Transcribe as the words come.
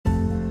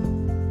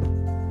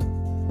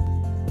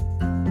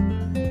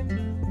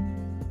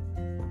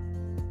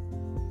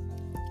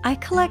I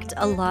collect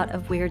a lot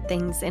of weird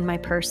things in my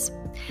purse.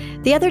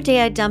 The other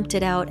day I dumped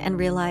it out and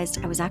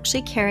realized I was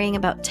actually carrying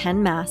about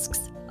 10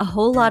 masks, a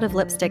whole lot of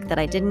lipstick that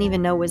I didn't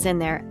even know was in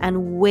there,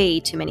 and way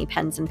too many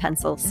pens and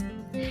pencils.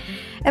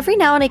 Every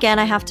now and again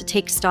I have to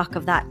take stock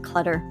of that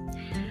clutter.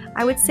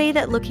 I would say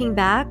that looking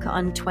back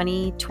on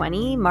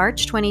 2020,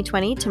 March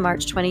 2020 to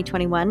March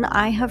 2021,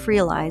 I have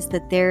realized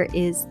that there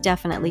is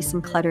definitely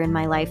some clutter in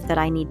my life that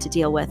I need to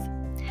deal with.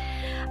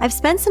 I've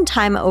spent some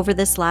time over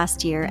this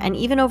last year and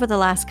even over the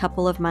last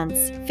couple of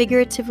months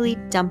figuratively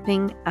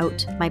dumping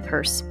out my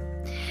purse.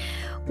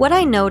 What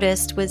I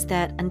noticed was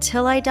that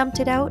until I dumped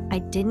it out, I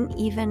didn't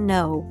even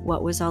know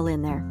what was all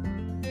in there.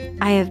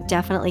 I have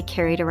definitely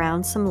carried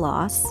around some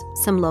loss,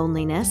 some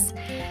loneliness,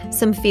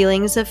 some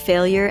feelings of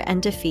failure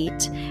and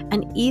defeat,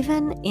 and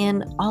even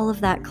in all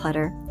of that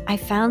clutter, I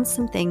found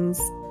some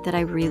things that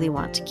I really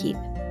want to keep.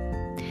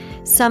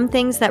 Some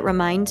things that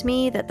remind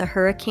me that the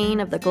hurricane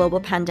of the global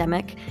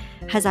pandemic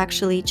has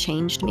actually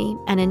changed me,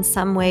 and in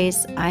some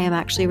ways, I am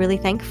actually really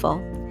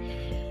thankful.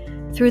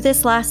 Through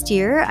this last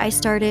year, I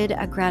started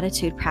a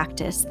gratitude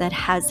practice that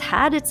has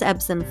had its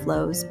ebbs and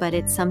flows, but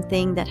it's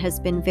something that has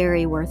been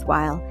very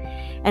worthwhile.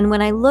 And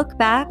when I look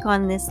back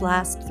on this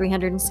last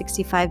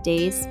 365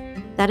 days,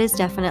 that is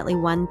definitely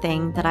one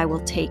thing that I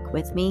will take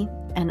with me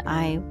and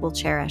I will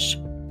cherish.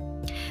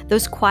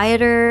 Those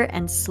quieter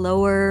and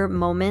slower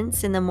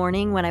moments in the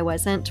morning when I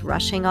wasn't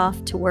rushing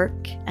off to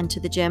work and to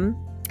the gym,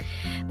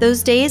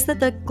 those days that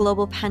the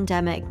global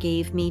pandemic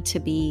gave me to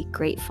be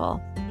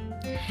grateful.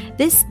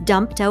 This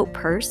dumped out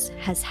purse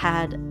has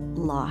had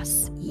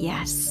loss,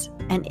 yes,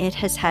 and it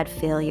has had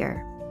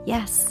failure,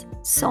 yes,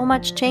 so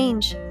much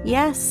change,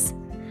 yes.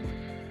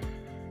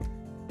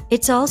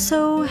 It's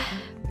also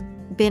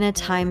been a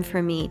time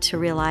for me to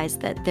realize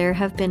that there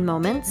have been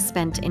moments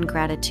spent in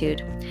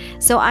gratitude.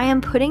 So I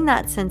am putting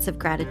that sense of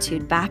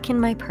gratitude back in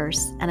my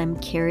purse and I'm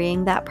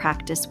carrying that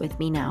practice with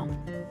me now.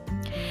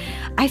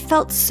 I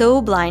felt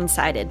so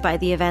blindsided by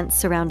the events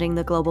surrounding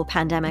the global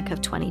pandemic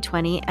of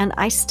 2020, and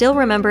I still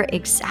remember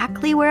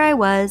exactly where I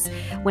was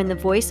when the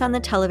voice on the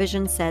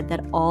television said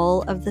that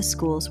all of the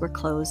schools were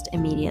closed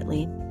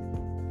immediately.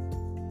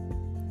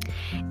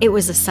 It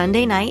was a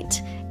Sunday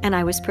night, and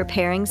I was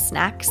preparing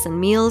snacks and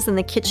meals in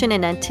the kitchen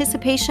in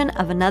anticipation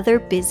of another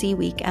busy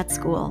week at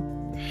school.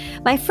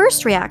 My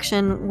first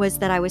reaction was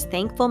that I was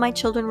thankful my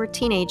children were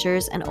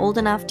teenagers and old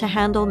enough to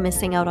handle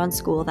missing out on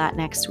school that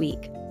next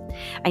week.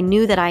 I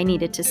knew that I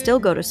needed to still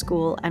go to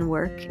school and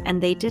work,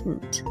 and they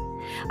didn't.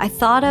 I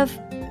thought of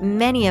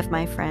many of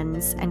my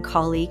friends and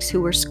colleagues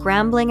who were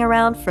scrambling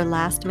around for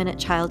last-minute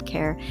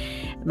childcare,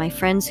 my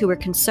friends who were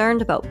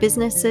concerned about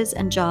businesses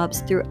and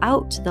jobs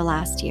throughout the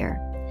last year.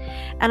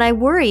 And I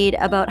worried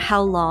about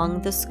how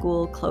long the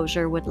school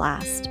closure would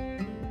last.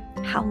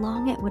 How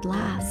long it would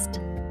last.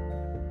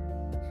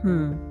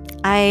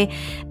 I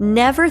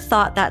never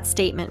thought that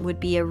statement would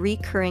be a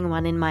recurring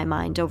one in my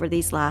mind over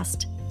these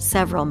last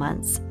several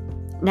months.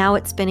 Now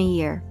it's been a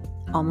year,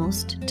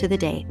 almost to the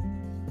day.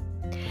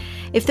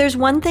 If there's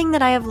one thing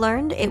that I have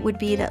learned, it would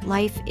be that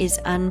life is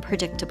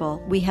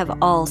unpredictable. We have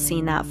all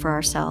seen that for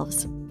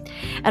ourselves.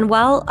 And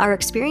while our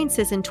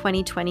experiences in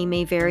 2020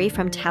 may vary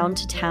from town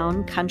to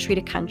town, country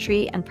to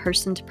country, and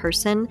person to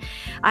person,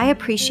 I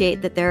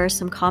appreciate that there are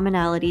some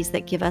commonalities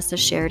that give us a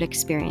shared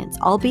experience,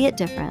 albeit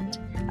different,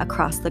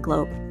 across the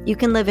globe. You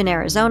can live in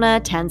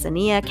Arizona,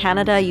 Tanzania,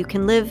 Canada. You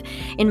can live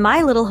in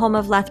my little home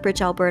of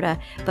Lethbridge, Alberta,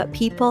 but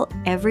people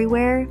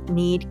everywhere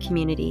need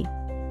community.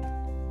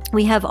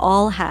 We have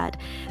all had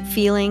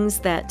feelings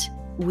that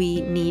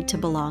we need to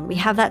belong. We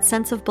have that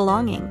sense of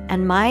belonging.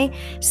 And my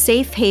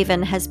safe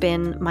haven has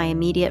been my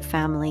immediate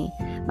family,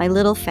 my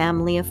little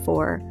family of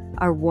 4,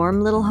 our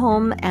warm little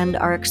home, and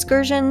our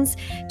excursions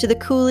to the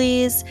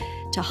coulees,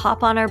 to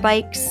hop on our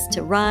bikes,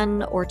 to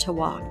run, or to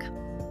walk.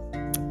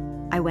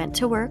 I went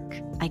to work,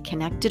 I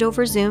connected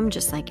over Zoom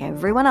just like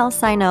everyone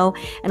else I know,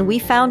 and we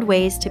found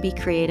ways to be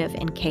creative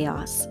in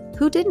chaos.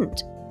 Who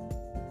didn't?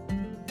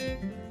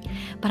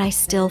 But I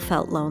still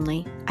felt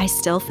lonely. I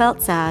still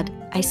felt sad.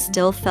 I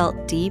still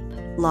felt deep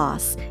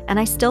loss, and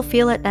I still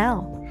feel it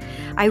now.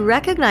 I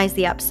recognize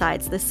the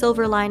upsides, the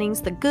silver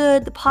linings, the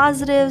good, the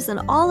positives,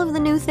 and all of the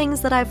new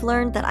things that I've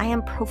learned that I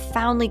am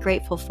profoundly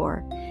grateful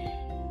for.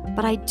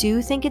 But I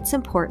do think it's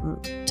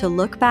important to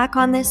look back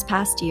on this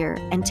past year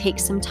and take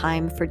some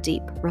time for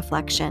deep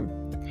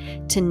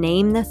reflection, to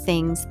name the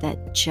things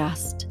that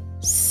just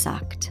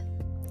sucked,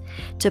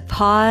 to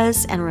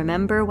pause and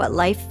remember what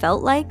life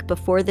felt like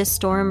before this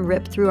storm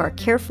ripped through our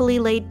carefully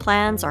laid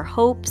plans, our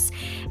hopes,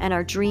 and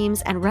our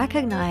dreams, and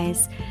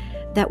recognize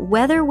that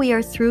whether we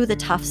are through the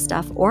tough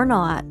stuff or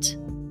not,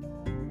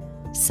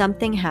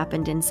 something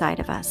happened inside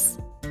of us.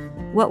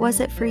 What was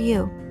it for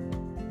you?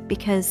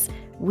 Because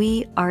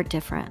we are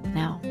different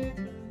now.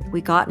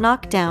 We got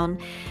knocked down,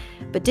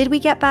 but did we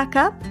get back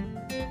up?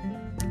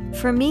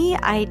 For me,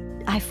 I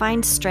I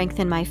find strength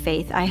in my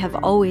faith. I have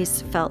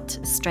always felt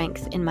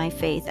strength in my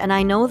faith. And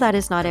I know that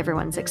is not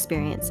everyone's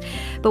experience.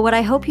 But what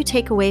I hope you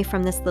take away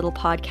from this little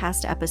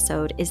podcast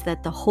episode is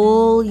that the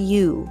whole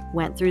you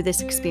went through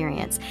this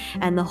experience,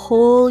 and the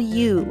whole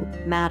you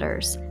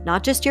matters.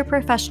 Not just your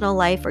professional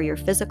life or your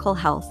physical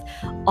health.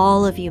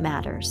 All of you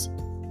matters.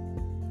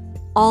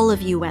 All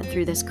of you went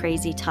through this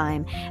crazy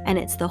time, and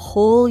it's the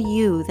whole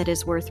you that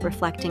is worth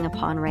reflecting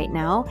upon right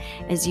now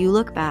as you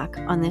look back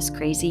on this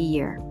crazy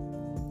year.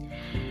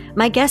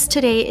 My guest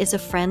today is a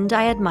friend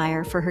I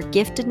admire for her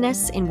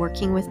giftedness in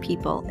working with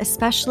people,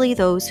 especially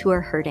those who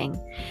are hurting.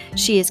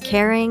 She is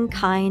caring,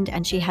 kind,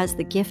 and she has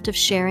the gift of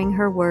sharing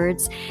her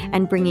words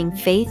and bringing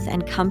faith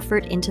and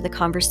comfort into the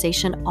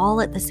conversation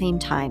all at the same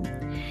time.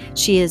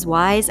 She is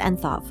wise and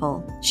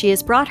thoughtful. She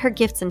has brought her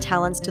gifts and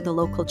talents to the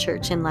local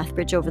church in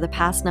Lethbridge over the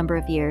past number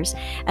of years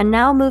and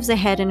now moves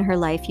ahead in her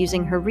life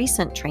using her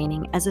recent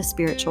training as a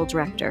spiritual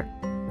director.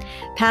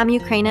 Pam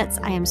Ukrainetz,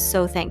 I am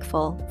so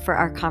thankful for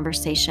our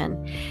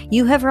conversation.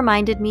 You have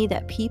reminded me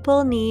that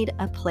people need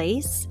a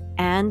place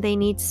and they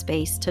need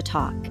space to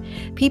talk.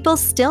 People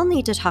still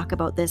need to talk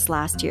about this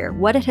last year,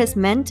 what it has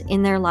meant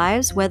in their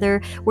lives,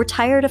 whether we're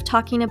tired of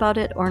talking about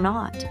it or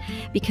not.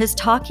 Because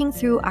talking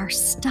through our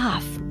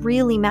stuff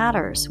really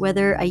matters,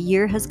 whether a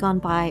year has gone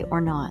by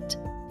or not.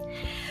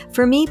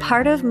 For me,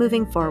 part of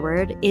moving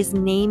forward is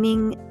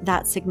naming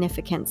that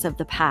significance of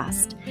the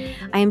past.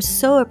 I am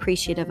so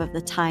appreciative of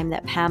the time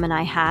that Pam and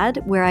I had,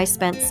 where I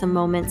spent some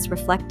moments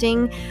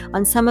reflecting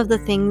on some of the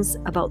things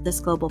about this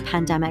global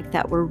pandemic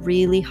that were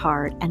really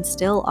hard and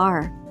still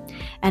are.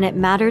 And it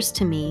matters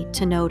to me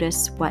to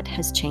notice what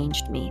has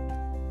changed me.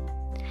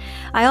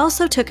 I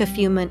also took a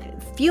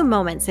few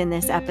moments in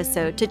this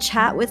episode to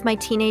chat with my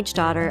teenage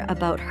daughter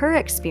about her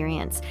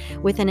experience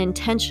with an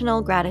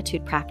intentional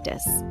gratitude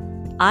practice.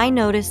 I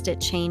noticed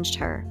it changed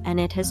her, and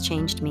it has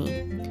changed me.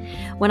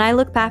 When I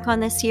look back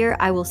on this year,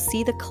 I will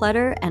see the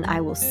clutter and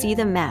I will see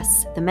the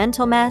mess, the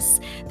mental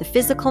mess, the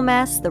physical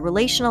mess, the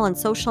relational and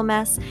social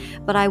mess,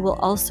 but I will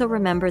also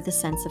remember the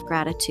sense of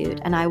gratitude,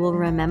 and I will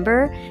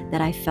remember that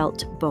I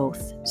felt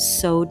both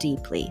so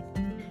deeply.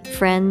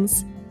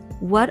 Friends,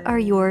 what are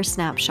your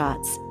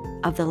snapshots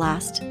of the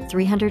last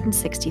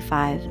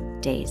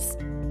 365 days?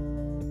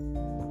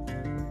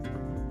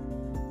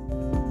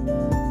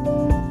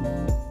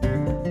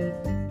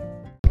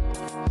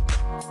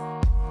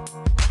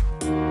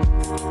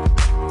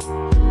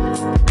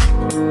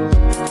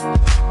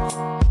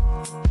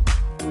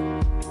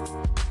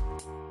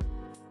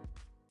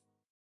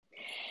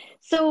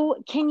 So,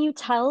 can you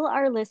tell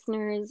our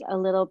listeners a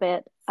little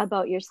bit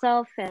about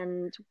yourself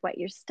and what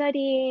you're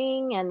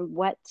studying and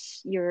what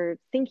you're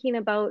thinking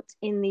about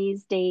in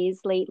these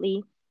days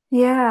lately?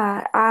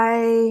 Yeah,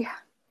 I'm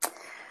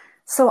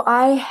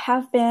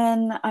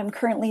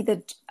currently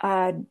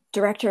the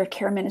director of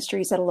care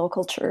ministries at a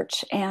local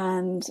church.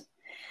 And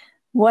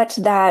what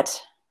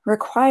that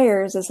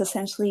requires is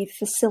essentially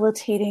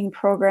facilitating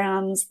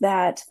programs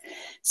that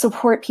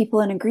support people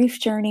in a grief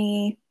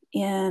journey,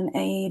 in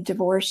a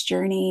divorce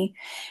journey,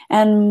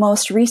 and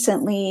most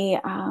recently,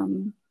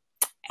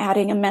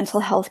 adding a mental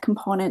health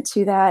component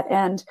to that.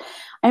 And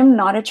I'm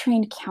not a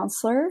trained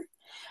counselor,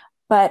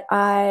 but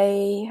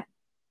I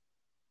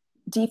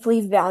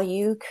deeply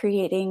value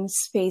creating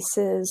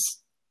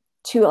spaces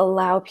to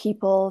allow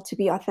people to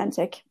be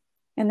authentic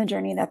in the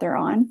journey that they're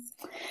on.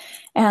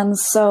 And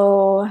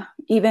so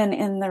even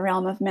in the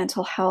realm of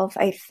mental health,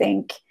 I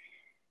think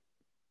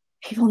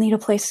people need a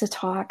place to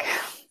talk.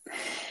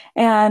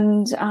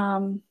 And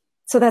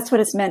so that's what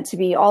it's meant to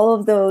be. All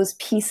of those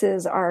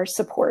pieces are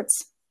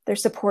supports. They're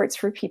supports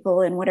for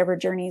people in whatever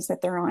journeys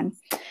that they're on.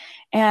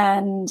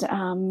 And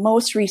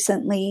most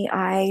recently,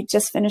 I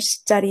just finished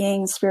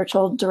studying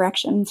spiritual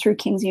direction through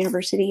King's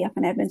University up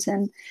in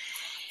Edmonton.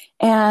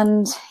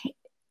 And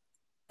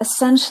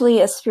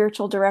essentially, a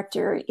spiritual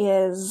director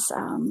is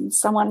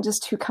someone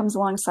just who comes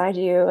alongside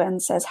you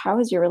and says, how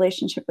is your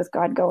relationship with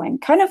God going?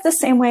 Kind of the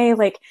same way,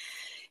 like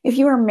if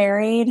you were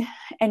married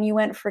and you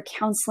went for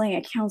counseling,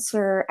 a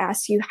counselor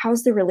asks you,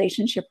 how's the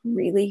relationship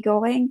really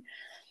going?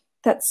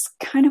 That's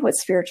kind of what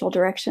spiritual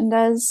direction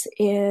does,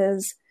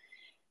 is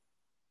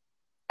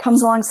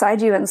comes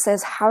alongside you and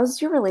says,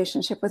 how's your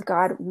relationship with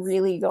God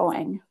really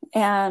going?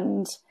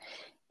 And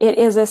it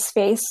is a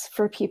space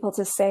for people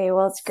to say,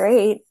 well, it's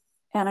great,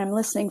 and I'm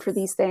listening for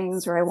these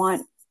things, or I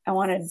want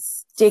to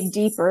dig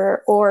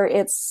deeper, or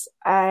it's,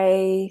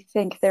 I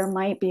think there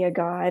might be a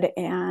God,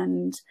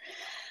 and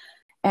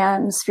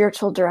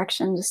spiritual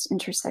direction just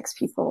intersects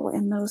people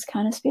in those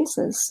kind of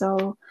spaces.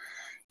 So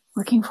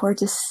looking forward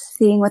to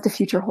seeing what the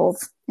future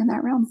holds in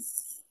that realm.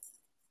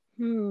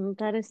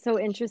 That is so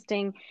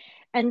interesting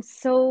and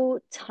so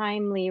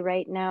timely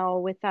right now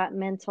with that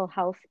mental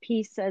health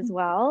piece as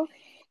well.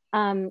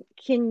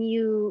 Can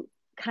you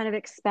kind of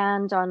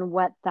expand on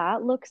what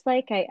that looks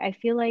like? I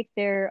feel like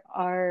there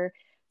are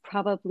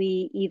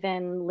probably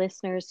even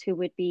listeners who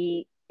would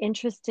be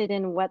interested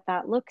in what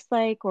that looks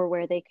like, or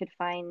where they could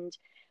find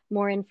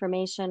more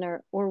information,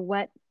 or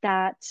what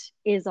that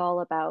is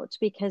all about.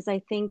 Because I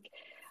think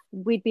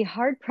we'd be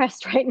hard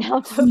pressed right now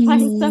to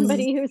find Hmm.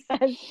 somebody who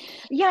says,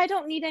 yeah, I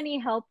don't need any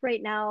help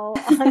right now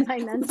on my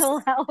mental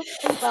health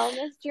and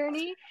wellness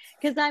journey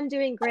because I'm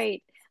doing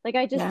great. Like,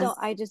 Yeah.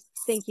 I just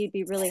think you'd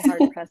be really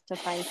hard pressed to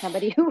find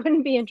somebody who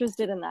wouldn't be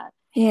interested in that.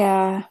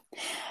 Yeah.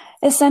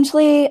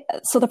 Essentially,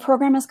 so the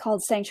program is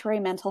called Sanctuary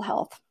Mental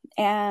Health.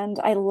 And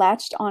I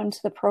latched onto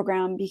the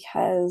program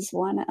because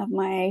one of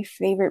my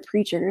favorite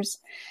preachers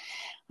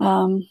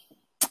um,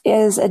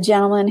 is a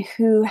gentleman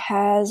who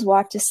has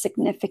walked a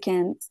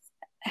significant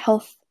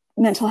health,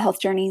 mental health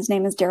journey. His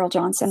name is Daryl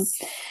Johnson.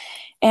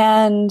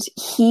 And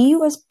he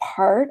was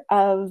part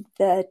of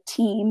the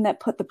team that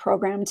put the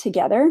program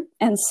together.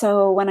 And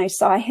so when I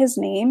saw his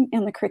name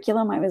in the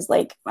curriculum, I was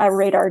like, a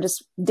radar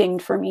just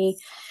dinged for me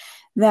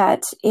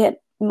that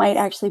it might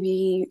actually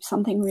be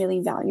something really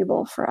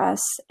valuable for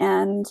us.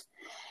 And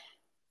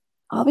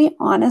I'll be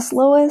honest,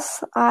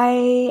 Lois,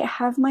 I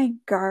have my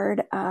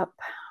guard up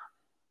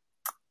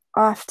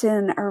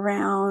often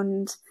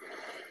around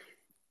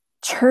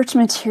church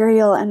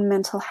material and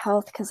mental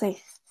health because I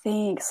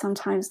think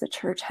sometimes the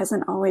church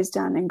hasn't always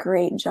done a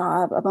great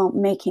job about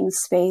making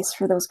space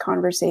for those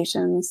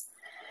conversations,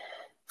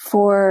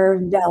 for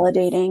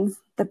validating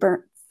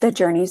the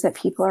journeys that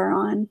people are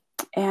on.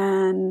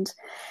 And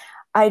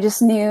I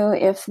just knew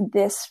if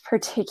this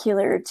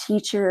particular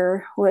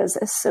teacher was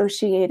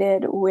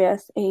associated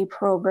with a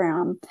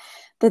program,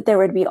 that there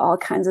would be all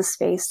kinds of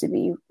space to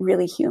be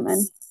really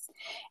human.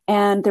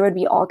 And there would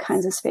be all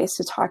kinds of space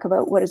to talk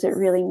about what does it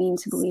really mean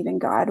to believe in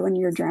God when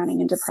you're drowning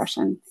in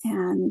depression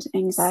and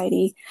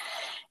anxiety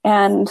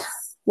and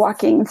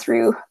walking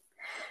through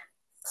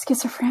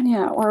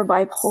schizophrenia or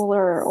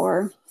bipolar,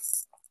 or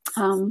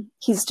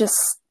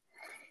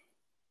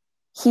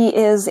he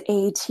is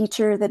a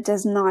teacher that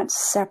does not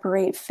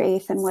separate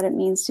faith and what it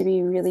means to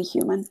be really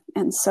human.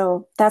 And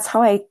so that's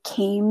how I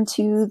came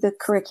to the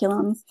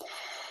curriculum.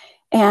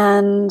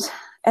 And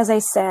as I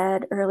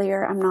said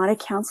earlier, I'm not a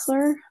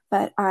counselor,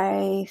 but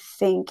I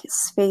think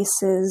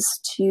spaces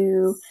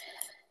to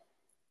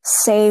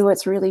say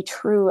what's really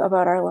true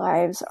about our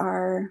lives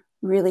are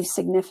really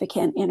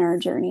significant in our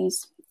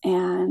journeys.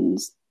 And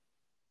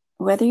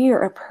whether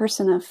you're a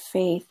person of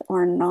faith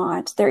or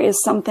not, there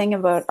is something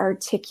about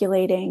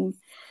articulating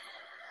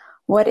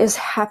what is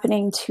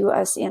happening to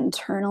us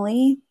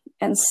internally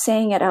and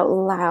saying it out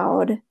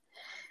loud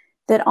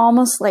that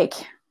almost like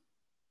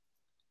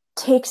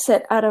takes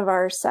it out of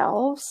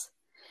ourselves.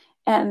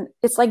 And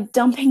it's like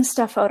dumping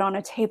stuff out on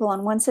a table.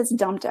 And once it's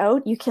dumped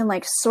out, you can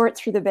like sort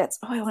through the bits.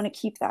 Oh, I want to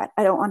keep that.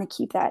 I don't want to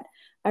keep that.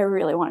 I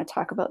really want to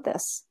talk about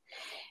this.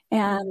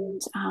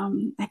 And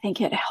I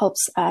think it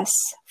helps us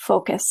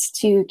focus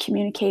to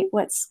communicate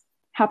what's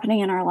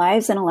happening in our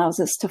lives and allows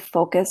us to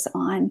focus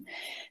on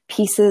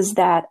pieces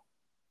that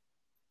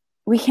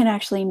we can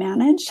actually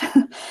manage.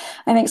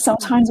 I think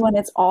sometimes when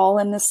it's all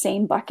in the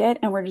same bucket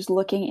and we're just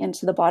looking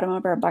into the bottom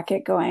of our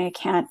bucket going, I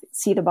can't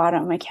see the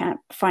bottom, I can't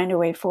find a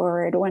way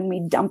forward, when we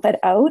dump it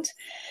out.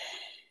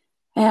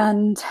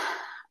 And,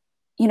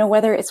 you know,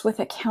 whether it's with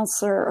a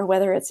counselor or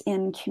whether it's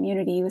in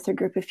community with a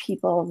group of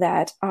people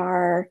that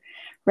are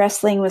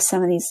wrestling with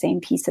some of these same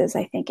pieces,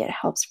 I think it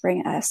helps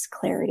bring us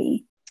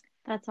clarity.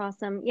 That's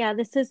awesome. Yeah,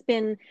 this has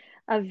been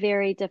a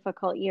very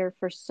difficult year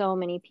for so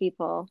many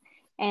people.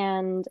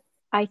 And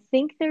I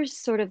think there's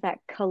sort of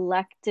that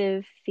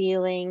collective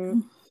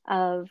feeling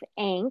of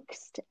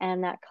angst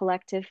and that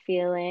collective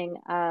feeling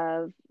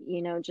of,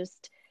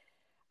 just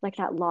like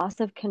that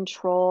loss of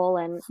control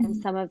and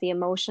some of the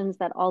emotions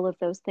that all of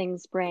those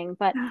things bring.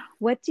 But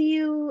what do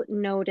you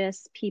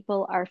notice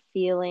people are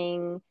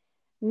feeling,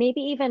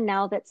 maybe even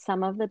now that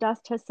some of the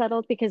dust has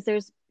settled? Because there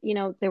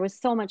was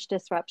so much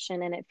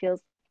disruption and it feels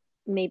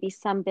maybe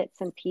some bits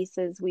and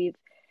pieces we've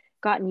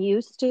gotten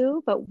used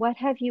to, but what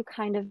have you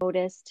kind of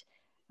noticed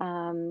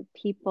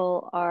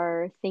people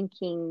are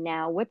thinking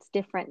now? What's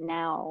different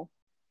now?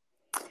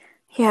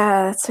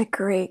 Yeah, that's a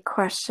great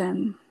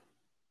question.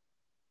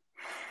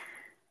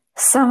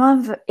 Some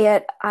of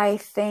it, I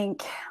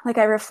think, like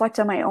I reflect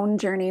on my own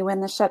journey when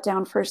the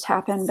shutdown first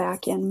happened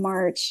back in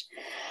March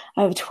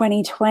of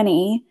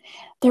 2020,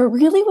 there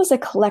really was a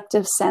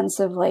collective sense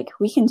of like,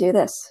 we can do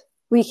this.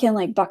 We can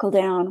like buckle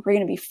down. We're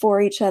going to be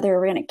for each other.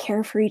 We're going to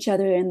care for each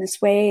other in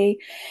this way.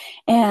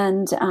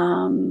 And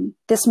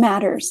this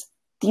matters.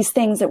 These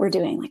things that we're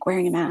doing, like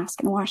wearing a mask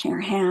and washing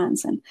our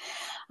hands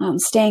and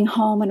staying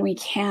home when we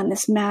can,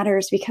 this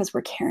matters because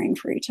we're caring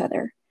for each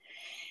other.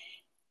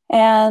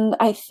 And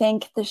I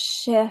think the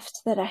shift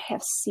that I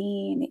have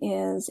seen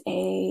is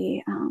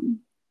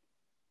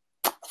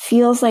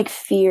feels like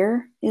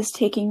fear is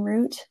taking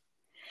root.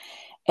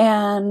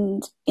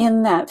 And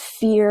in that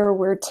fear,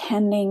 we're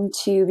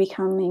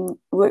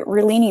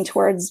leaning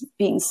towards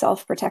being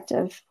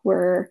self-protective.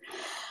 We're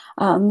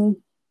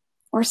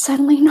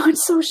suddenly not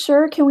so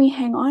sure, can we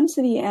hang on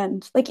to the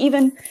end? Like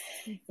even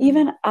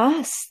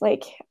us,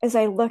 like as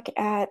I look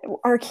at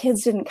our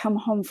kids didn't come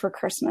home for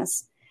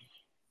Christmas.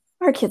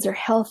 Our kids are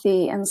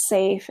healthy and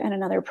safe in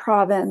another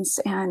province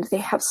and they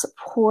have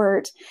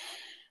support.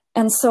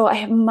 And so I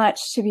have much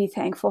to be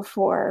thankful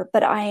for,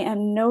 but I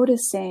am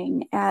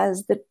noticing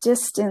as the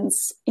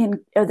distance in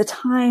or the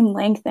time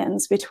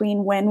lengthens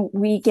between when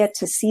we get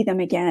to see them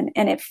again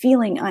and it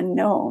feeling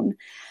unknown,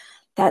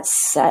 that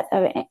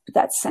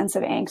sense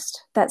of angst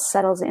that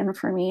settles in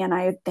for me. And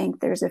I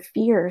think there's a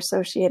fear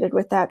associated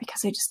with that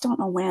because I just don't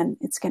know when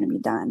it's going to be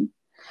done.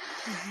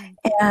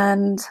 Mm-hmm.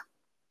 And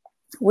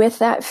with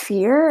that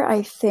fear,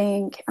 I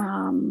think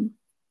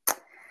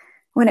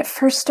when it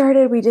first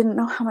started, we didn't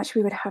know how much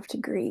we would have to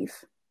grieve.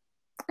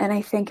 And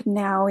I think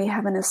now we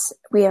have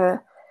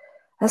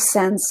a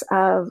sense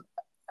of,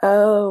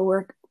 oh,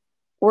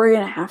 we're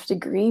going to have to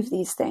grieve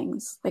these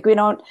things. Like we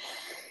don't,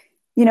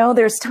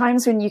 there's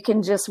times when you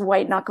can just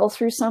white knuckle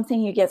through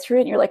something, you get through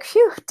it and you're like,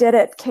 phew, did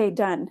it. Okay,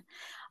 done.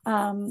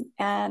 And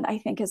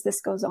I think as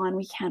this goes on,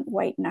 we can't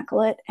white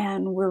knuckle it.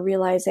 And we're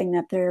realizing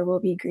that there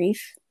will be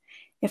grief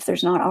if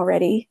there's not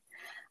already,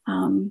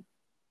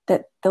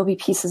 that there'll be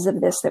pieces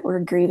of this that we're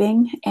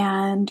grieving,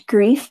 and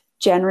grief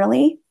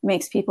generally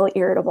makes people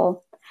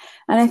irritable.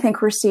 And I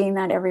think we're seeing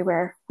that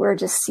everywhere. We're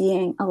just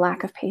seeing a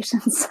lack of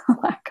patience, a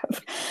lack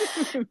of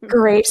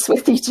grace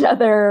with each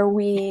other.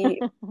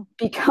 We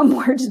become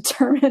more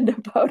determined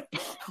about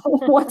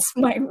what's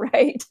my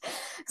right.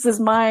 This is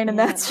mine and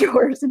that's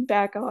yours, and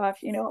back off.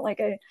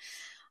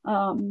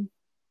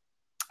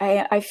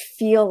 I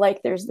feel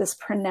like there's this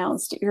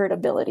pronounced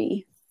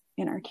irritability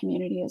in our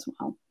community as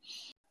well.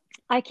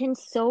 I can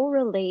so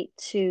relate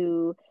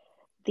to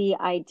the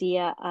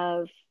idea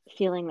of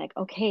feeling like,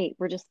 okay,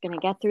 we're just going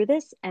to get through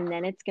this and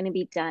then it's going to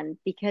be done.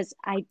 Because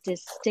I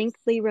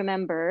distinctly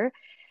remember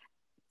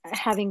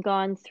having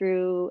gone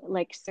through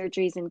like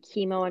surgeries and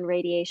chemo and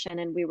radiation,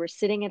 and we were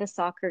sitting at a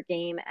soccer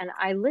game, and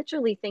I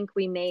literally think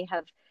we may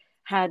have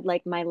had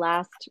like my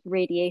last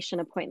radiation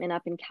appointment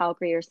up in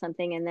Calgary or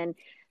something, and then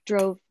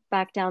drove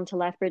back down to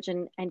Lethbridge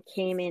and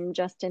came in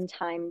just in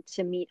time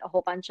to meet a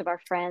whole bunch of our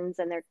friends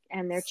and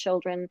their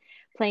children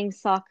playing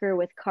soccer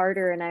with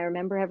Carter. And I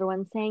remember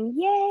everyone saying,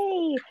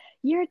 "Yay,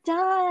 you're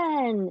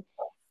done."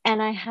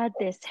 And I had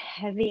this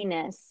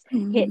heaviness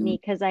hit me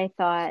because I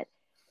thought,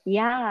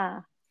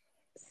 yeah,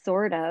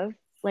 sort of,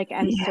 like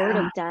I'm sort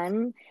of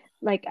done.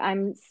 Like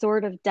I'm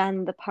sort of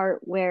done the part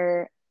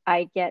where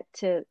I get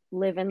to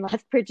live in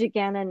Lethbridge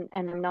again, and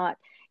I'm not,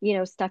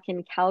 stuck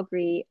in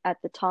Calgary at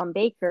the Tom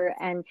Baker.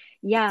 And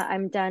yeah,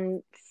 I'm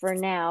done for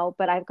now,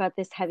 but I've got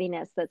this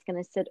heaviness that's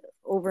going to sit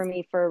over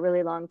me for a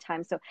really long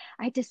time. So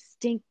I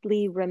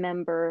distinctly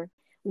remember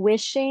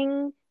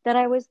wishing that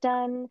I was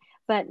done,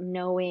 but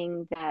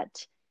knowing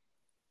that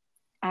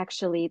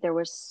actually there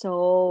was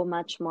so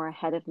much more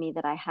ahead of me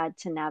that I had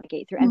to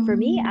navigate through. And for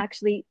me,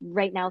 actually,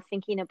 right now,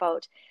 thinking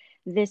about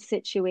this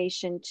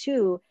situation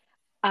too,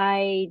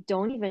 I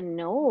don't even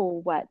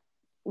know what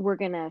we're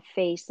going to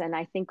face. And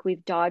I think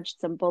we've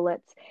dodged some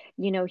bullets,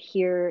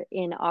 here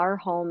in our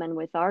home and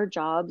with our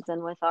jobs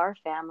and with our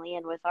family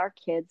and with our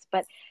kids.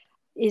 But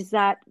is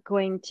that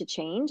going to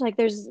change? Like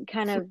there's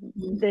kind of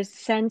this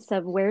sense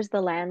of, where's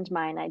the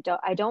landmine?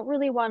 I don't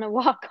really want to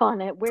walk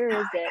on it. Where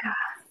is it?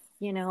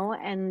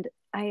 And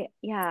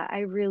I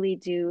really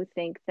do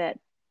think that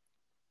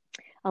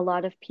a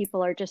lot of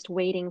people are just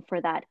waiting for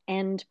that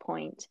end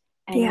point.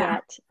 And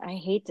yet I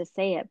hate to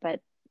say it, but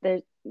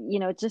there,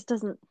 it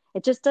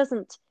just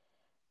doesn't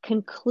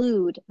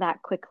conclude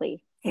that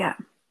quickly. Yeah.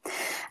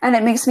 And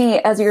it makes me,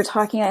 as you're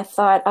talking, I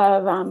thought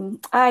of,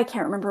 I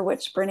can't remember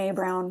which Brene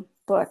Brown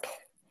book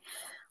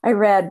I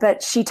read,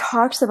 but she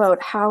talks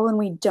about how when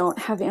we don't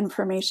have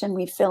information,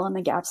 we fill in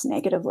the gaps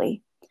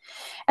negatively.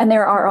 And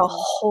there are a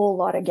whole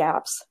lot of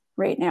gaps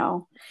right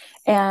now.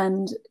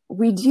 And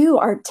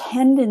our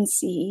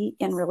tendency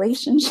in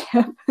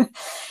relationship,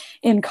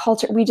 in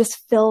culture, we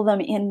just fill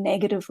them in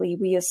negatively.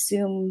 We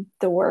assume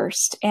the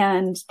worst,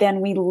 and then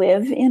we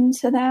live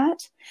into that.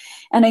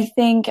 And I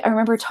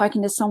remember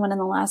talking to someone in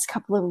the last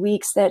couple of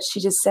weeks that she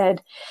just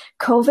said,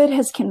 COVID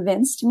has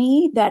convinced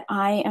me that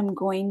I am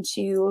going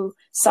to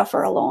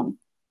suffer alone.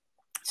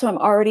 So I'm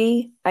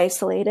already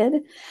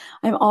isolated.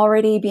 I'm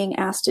already being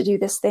asked to do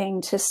this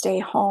thing to stay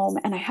home.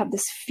 And I have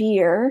this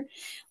fear,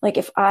 like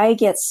if I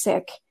get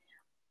sick,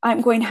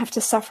 I'm going to have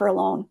to suffer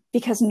alone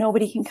because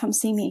nobody can come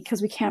see me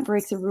because we can't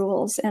break the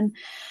rules. And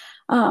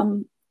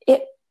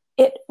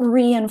it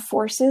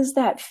reinforces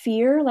that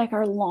fear, like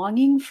our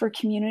longing for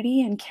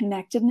community and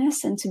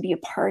connectedness and to be a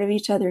part of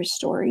each other's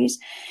stories.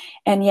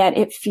 And yet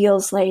it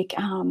feels like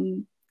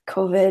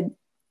COVID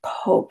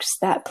pokes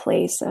that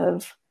place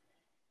of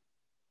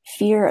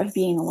fear of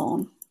being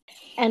alone.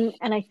 And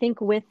I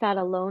think with that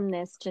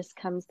aloneness just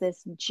comes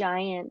this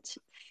giant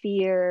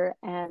fear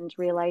and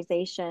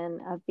realization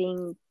of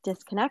being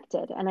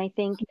disconnected. And I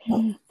think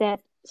that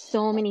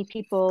so many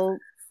people,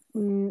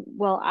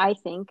 well, I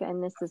think,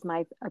 and this is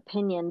my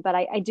opinion, but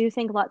I do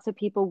think lots of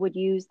people would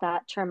use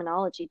that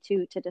terminology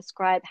too to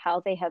describe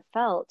how they have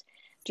felt,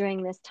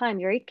 during this time,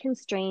 very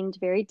constrained,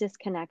 very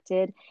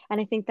disconnected. And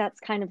I think that's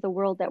kind of the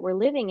world that we're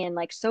living in,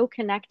 like so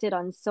connected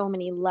on so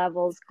many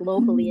levels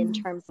globally in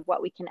Mm-hmm. terms of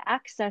what we can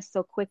access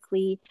so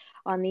quickly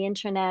on the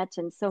internet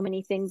and so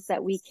many things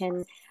that we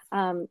can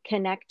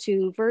connect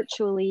to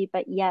virtually,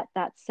 but yet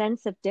that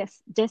sense of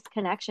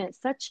disconnection,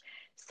 it's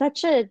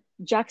such a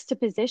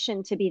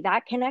juxtaposition to be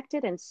that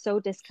connected and so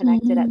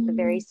disconnected at the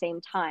very Mm-hmm.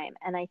 same time.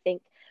 And I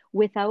think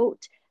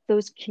without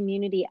those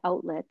community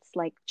outlets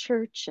like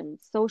church and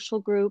social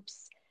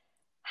groups,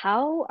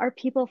 how are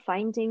people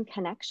finding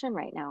connection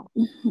right now?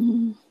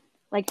 Mm-hmm.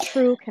 Like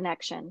true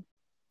connection.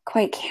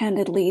 Quite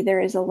candidly,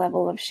 there is a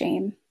level of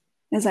shame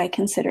as I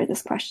consider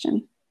this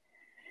question,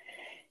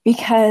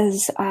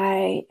 because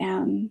I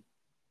am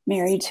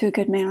married to a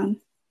good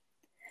man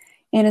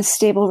in a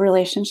stable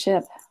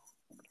relationship.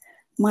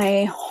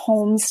 My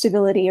home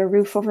stability, a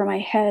roof over my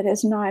head,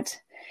 is not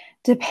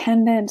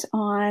dependent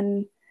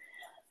on,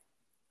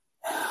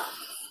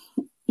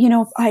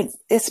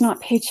 it's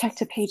not paycheck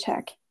to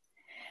paycheck.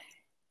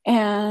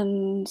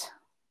 And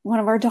one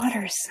of our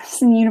daughters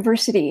is in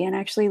university and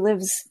actually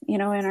lives,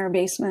 in our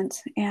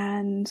basement.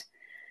 And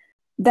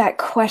that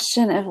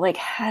question of like,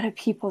 how do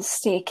people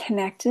stay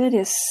connected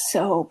is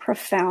so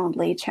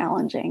profoundly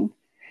challenging.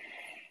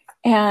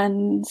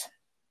 And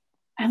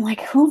I'm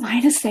like, who am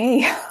I to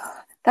say?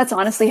 That's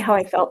honestly how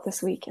I felt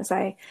this week as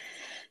I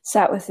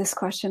sat with this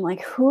question.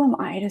 Like, who am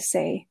I to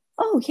say,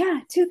 oh,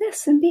 yeah, do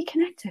this and be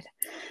connected?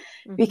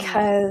 Mm-hmm.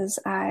 Because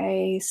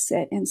I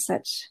sit in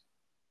such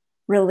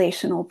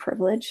relational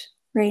privilege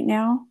right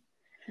now.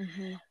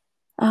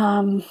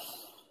 Mm-hmm.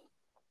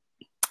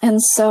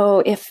 And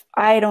so if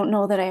I don't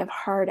know that I have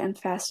hard and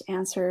fast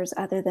answers,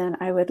 other than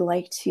I would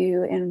like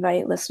to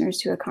invite listeners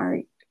to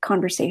a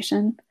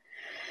conversation.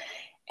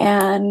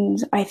 And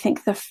I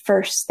think the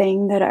first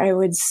thing that I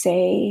would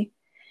say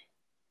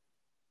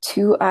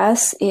to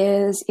us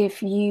is,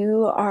 if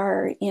you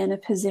are in a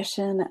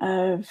position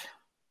of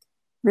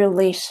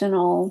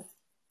relational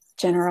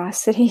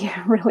generosity,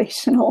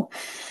 relational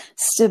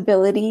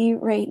stability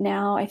right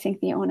now, I think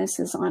the onus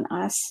is on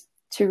us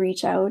to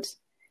reach out,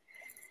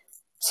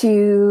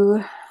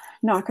 to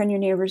knock on your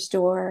neighbor's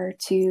door,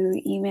 to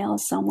email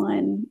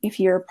someone. If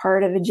you're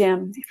part of a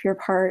gym, if you're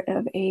part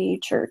of a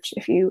church,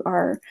 if you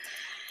are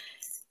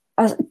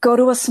go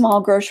to a small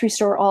grocery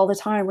store all the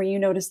time where you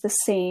notice the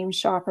same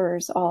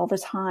shoppers all the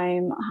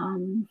time,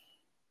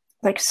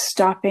 like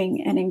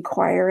stopping and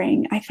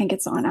inquiring, I think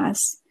it's on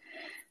us,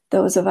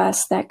 those of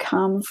us that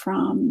come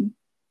from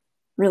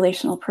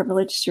relational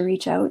privilege, to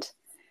reach out.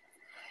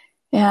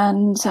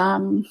 And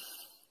so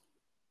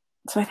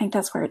I think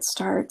that's where it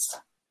starts.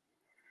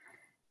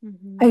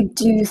 Mm-hmm. I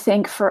do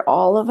think for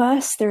all of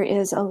us, there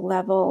is a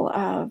level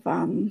of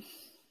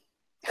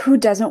who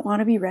doesn't want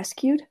to be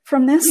rescued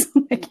from this?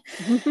 Like,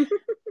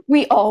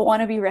 we all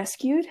want to be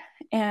rescued.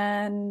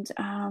 And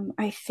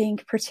I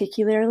think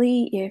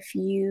particularly if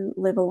you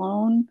live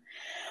alone,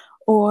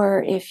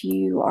 or if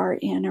you are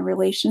in a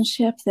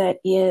relationship that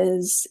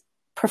is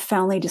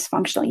profoundly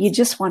dysfunctional, you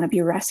just want to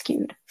be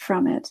rescued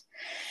from it.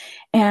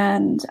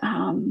 And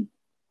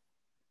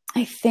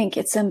I think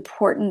it's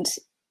important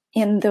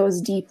in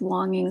those deep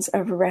longings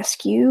of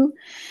rescue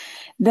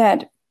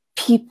that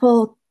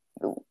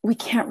we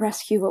can't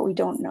rescue what we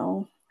don't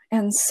know.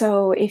 And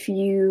so if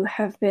you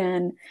have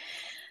been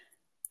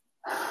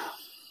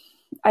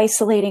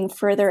isolating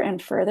further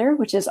and further,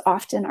 which is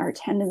often our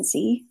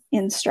tendency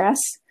in stress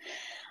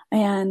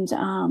and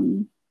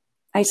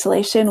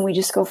isolation, we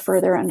just go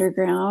further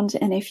underground.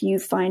 And if you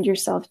find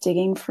yourself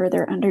digging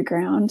further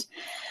underground,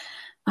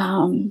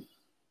 to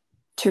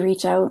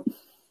reach out,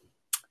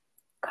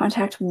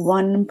 contact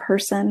one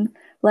person,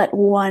 let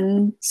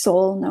one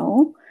soul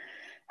know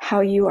how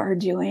you are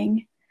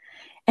doing.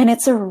 And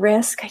it's a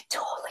risk. I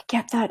totally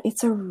get that.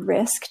 It's a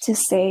risk to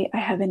say, I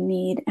have a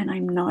need and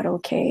I'm not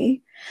okay.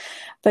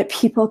 But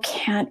people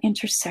can't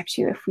intersect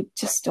you if we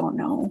just don't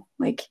know.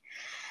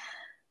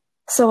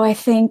 So I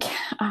think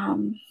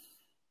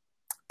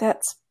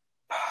that's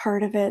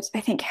part of it.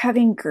 I think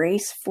having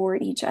grace for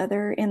each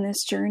other in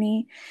this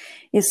journey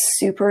is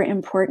super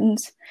important.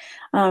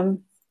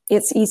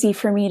 It's easy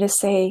for me to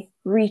say,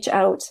 reach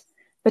out,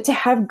 but to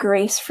have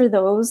grace for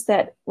those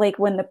that, like,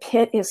 when the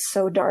pit is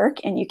so dark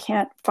and you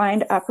can't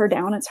find up or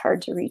down, it's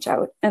hard to reach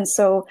out. And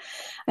so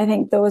I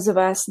think those of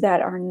us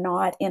that are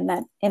not in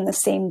the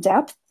same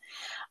depth,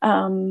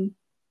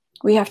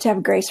 we have to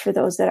have grace for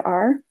those that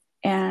are,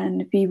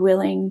 and be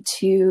willing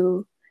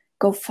to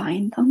go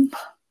find them.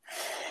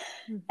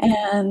 Mm-hmm.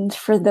 And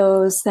for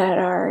those that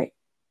are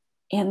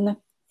in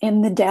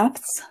the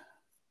depths,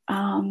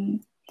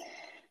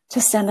 to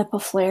send up a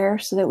flare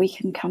so that we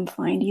can come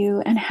find you,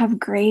 and have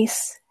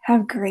grace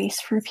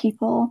for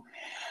people.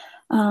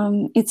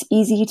 It's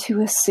easy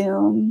to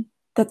assume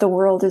that the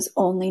world is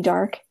only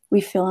dark. We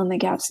fill in the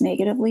gaps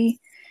negatively,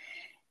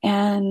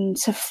 and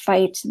to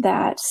fight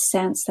that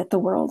sense that the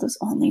world is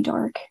only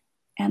dark,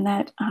 and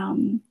that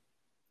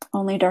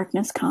only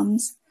darkness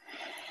comes,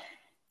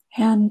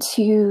 and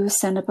to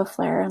send up a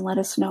flare and let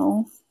us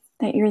know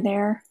that you're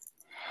there.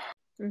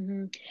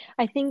 Mm-hmm.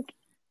 I think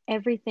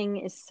everything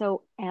is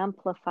so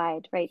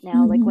amplified right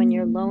now. Like when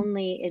you're Mhm.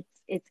 lonely,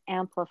 it's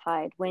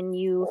amplified. When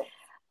you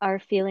are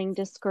feeling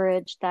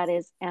discouraged, that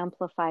is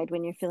amplified.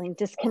 When you're feeling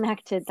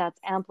disconnected, that's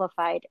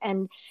amplified.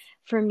 And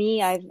for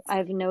me,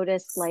 I've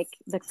noticed like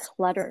the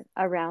clutter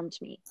around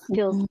me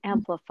feels Mhm.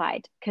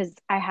 amplified because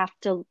I have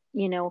to,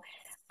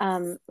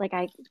 like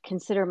I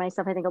consider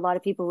myself, I think a lot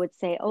of people would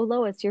say, "Oh,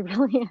 Lois, you're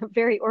really a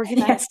very Yes,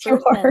 organized you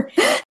person." are.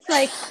 It's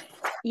like,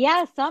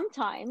 yeah,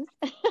 sometimes.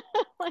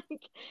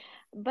 Like,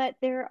 but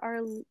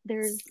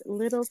there's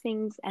little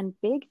things and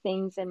big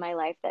things in my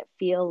life that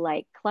feel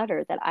like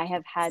clutter that I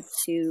have had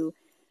to,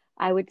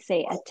 I would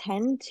say,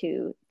 attend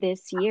to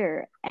this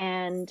year.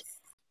 And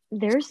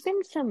there's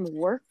been some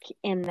work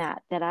in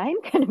that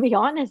I'm going to be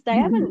honest, I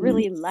haven't Mhm.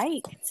 really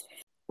liked.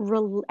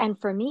 And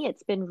for me,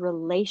 it's been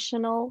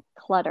relational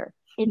clutter.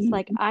 It's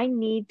like Mhm. I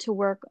need to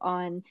work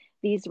on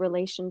these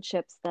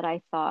relationships that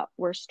I thought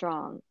were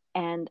strong.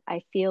 And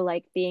I feel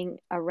like being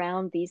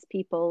around these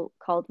people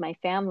called my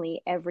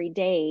family every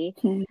day,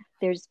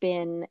 there's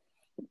been,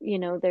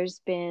 there's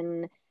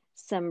been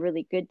some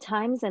really good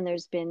times and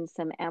there's been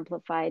some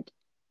amplified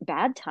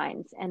bad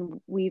times.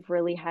 And we've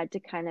really had to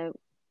kind of,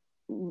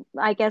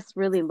 I guess,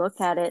 really look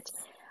at it.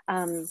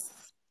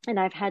 And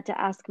I've had to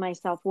ask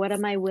myself, what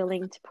am I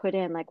willing to put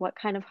in? Like, what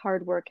kind of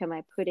hard work am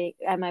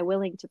I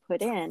willing to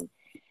put in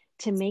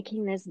to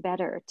making this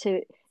better,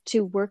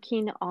 to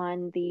working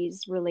on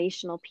these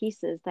relational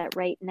pieces that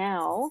right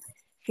now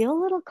feel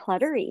a little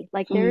cluttery.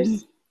 Like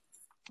Mhm.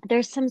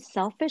 there's some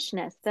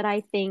selfishness that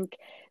I think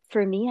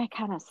for me, I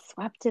kind of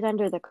swept it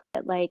under the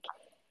carpet. Like,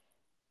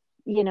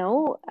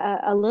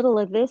 a little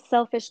of this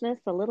selfishness,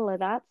 a little of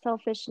that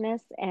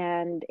selfishness,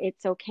 and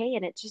it's okay.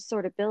 And it just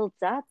sort of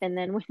builds up. And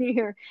then when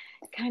you're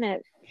kind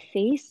of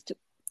faced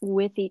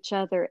with each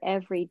other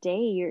every day,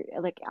 you're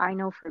like, I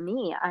know for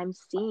me, I'm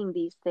seeing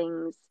these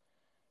things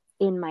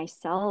in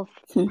myself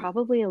Mhm.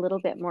 probably a little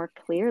bit more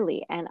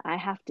clearly, and I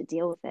have to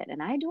deal with it.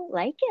 And I don't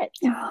like it.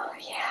 Oh,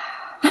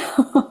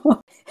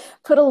 yeah.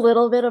 Put a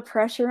little bit of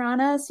pressure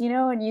on us,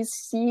 and you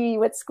see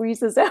what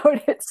squeezes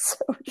out. It's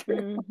so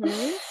true.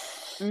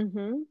 Mm-hmm.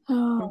 Mm-hmm.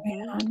 Oh,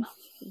 Mm-hmm. man.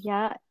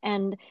 Yeah,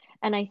 and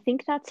I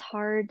think that's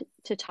hard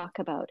to talk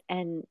about.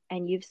 And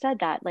you've said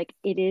that, like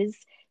it is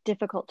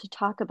difficult to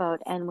talk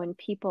about. And when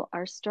people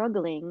are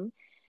struggling,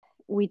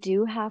 we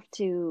do have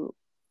to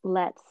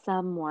let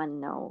someone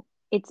know.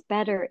 It's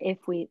better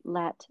if we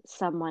let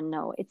someone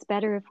know. It's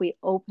better if we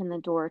open the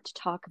door to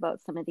talk about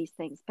some of these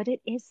things. But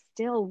it is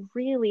still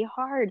really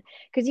hard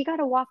because you got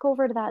to walk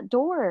over to that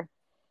door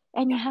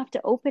and you have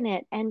to open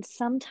it. And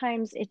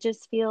sometimes it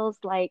just feels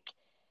like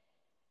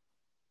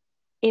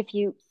if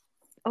you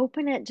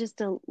open it just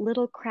a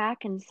little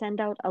crack and send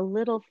out a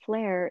little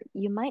flare,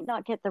 you might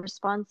not get the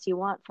response you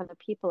want from the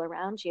people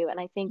around you. And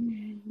I think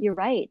Mhm. you're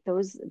right.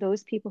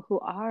 Those people who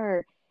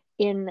are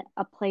in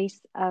a place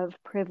of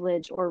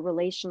privilege or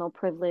relational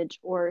privilege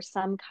or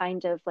some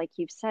kind of, like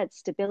you've said,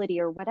 stability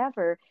or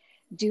whatever,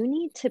 do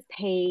need to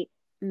pay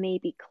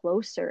maybe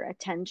closer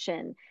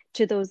attention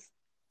to those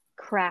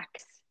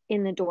cracks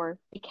in the door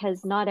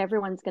because not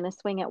everyone's going to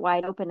swing it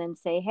wide open and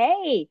say,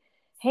 hey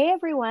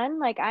everyone,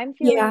 like I'm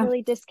feeling Yeah.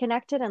 really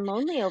disconnected and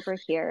lonely over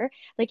here.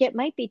 Like it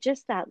might be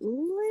just that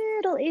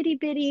little itty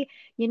bitty,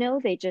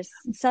 they just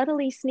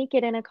subtly sneak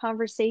it in a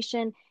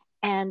conversation.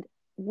 And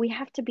we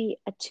have to be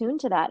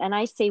attuned to that. And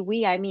I say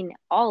we, I mean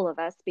all of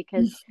us,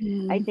 because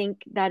I Mhm.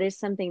 think that is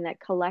something that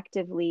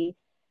collectively,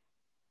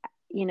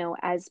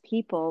 as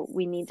people,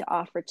 we need to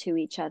offer to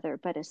each other,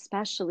 but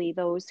especially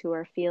those who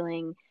are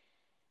feeling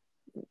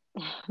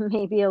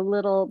maybe a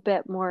little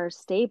bit more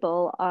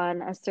stable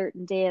on a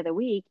certain day of the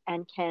week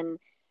and can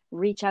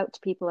reach out to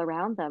people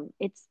around them.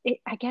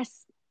 I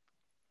guess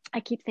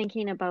I keep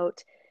thinking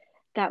about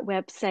that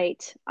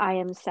website, I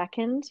Am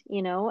Second,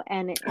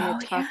 and it Oh,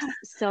 yeah. talks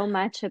so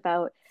much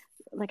about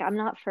like, I'm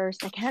not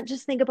first. I can't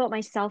just think about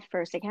myself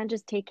first. I can't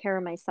just take care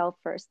of myself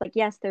first. Like,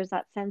 yes, there's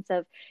that sense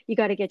of you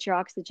got to get your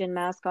oxygen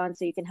mask on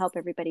so you can help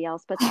everybody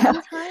else. But Yeah.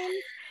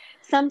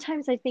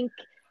 sometimes I think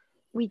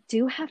we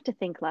do have to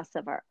think less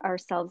of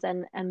ourselves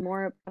and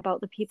more about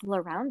the people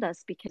around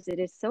us because it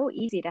is so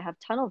easy to have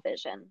tunnel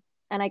vision.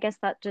 And I guess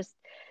that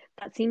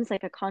seems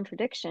like a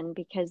contradiction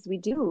because we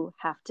do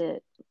have to,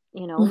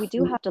 we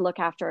do Mhm. have to look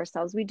after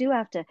ourselves. We do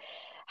have to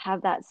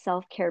have that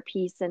self-care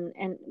piece and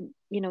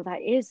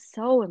that is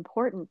so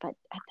important. But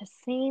at the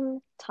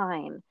same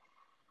time,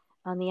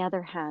 on the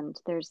other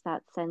hand, there's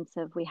that sense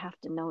of we have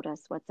to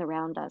notice what's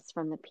around us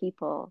from the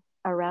people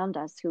around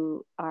us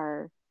who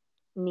are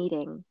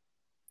needing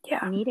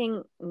Yeah.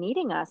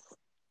 needing us.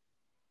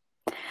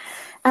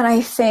 And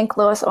I think,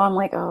 Lois, oh, I'm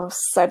like, oh,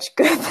 such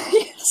good,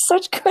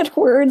 such good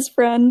words,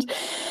 friend.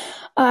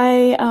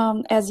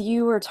 As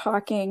you were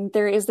talking,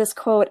 there is this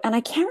quote, and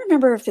I can't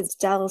remember if it's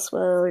Dallas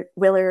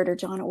Willard or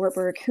John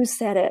Ortberg who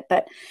said it,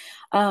 but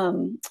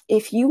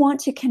if you want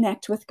to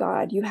connect with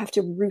God, you have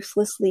to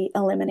ruthlessly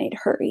eliminate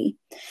hurry.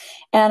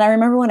 And I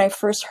remember when I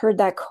first heard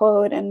that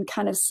quote and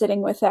kind of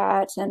sitting with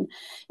that, and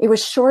it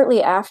was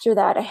shortly after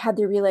that I had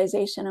the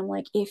realization, I'm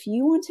like, if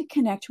you want to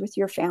connect with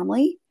your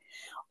family,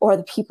 or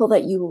the people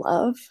that you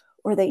love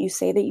or that you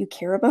say that you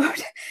care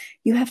about,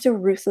 you have to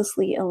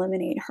ruthlessly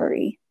eliminate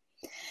hurry.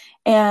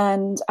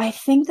 And I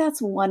think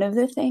that's one of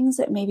the things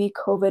that maybe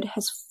COVID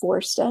has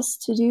forced us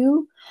to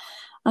do.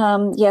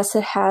 Yes,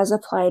 it has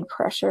applied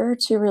pressure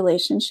to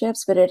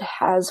relationships, but it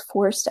has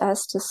forced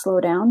us to slow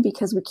down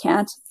because we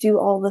can't do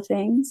all the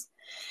things.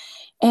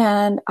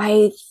 And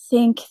I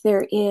think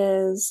there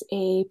is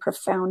a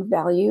profound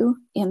value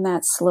in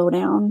that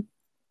slowdown.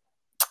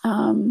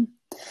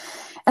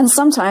 And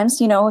sometimes,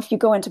 you know, if you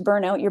go into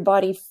burnout, your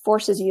body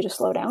forces you to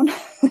slow down.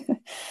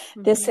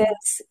 Mm-hmm.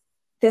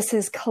 This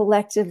is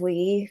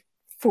collectively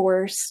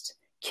forced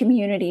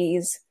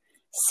communities,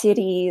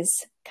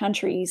 cities,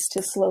 countries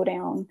to slow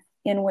down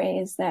in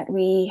ways that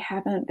we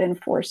haven't been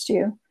forced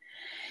to.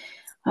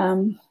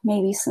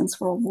 Maybe since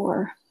World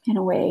War, in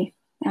a way,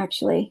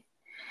 actually.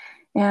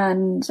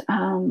 And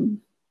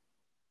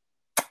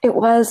it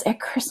was at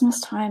Christmas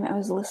time, I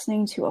was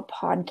listening to a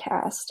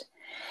podcast,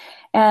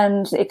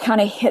 and it kind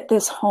of hit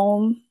this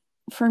home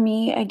for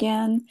me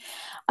again.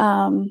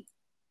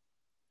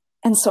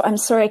 And so I'm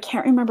sorry, I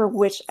can't remember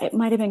which, it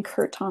might have been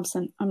Kurt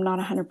Thompson. I'm not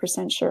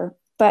 100% sure.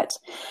 But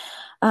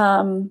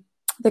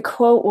the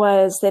quote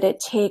was that it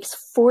takes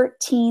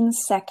 14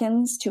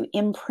 seconds to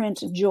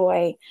imprint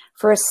joy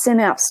for a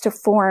synapse to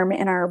form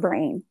in our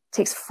brain. It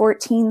takes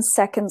 14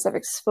 seconds of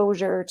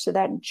exposure to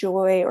that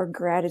joy or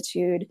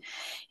gratitude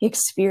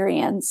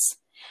experience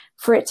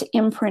for it to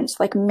imprint,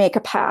 like make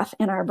a path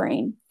in our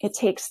brain. It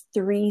takes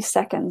 3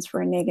 seconds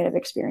for a negative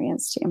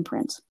experience to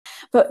imprint.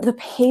 But the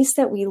pace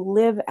that we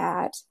live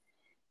at,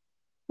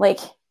 like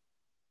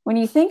when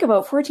you think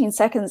about 14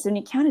 seconds and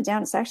you count it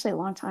down, it's actually a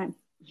long time.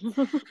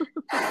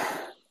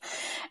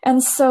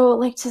 And so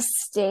like to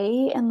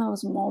stay in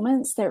those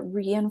moments that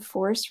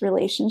reinforce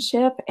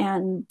relationship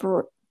and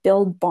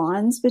build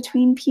bonds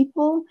between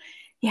people,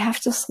 you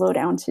have to slow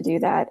down to do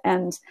that.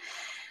 And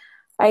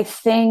I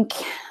think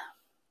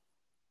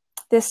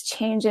this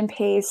change in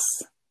pace,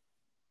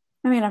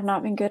 I mean, I've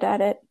not been good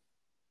at it.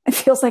 It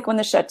feels like when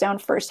the shutdown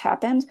first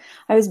happened,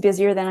 I was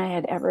busier than I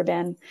had ever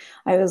been.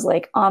 I was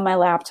like on my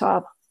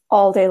laptop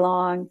all day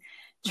long,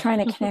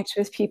 trying to connect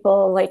with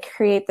people, like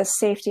create the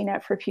safety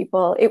net for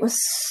people. It was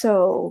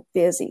so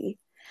busy.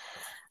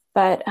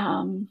 But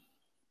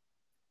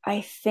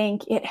I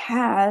think it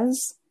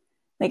has,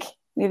 like,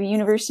 we have a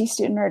university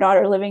student, our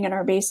daughter, living in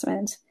our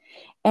basement.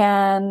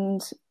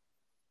 And,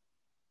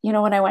 you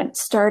know, when I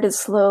started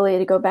slowly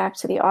to go back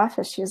to the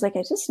office, she was like,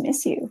 I just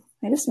miss you.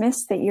 I just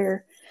miss that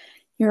you're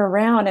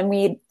around. And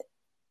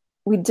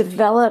we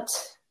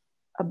developed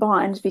a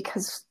bond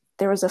because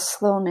there was a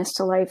slowness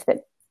to life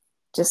that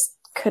just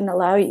couldn't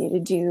allow you to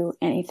do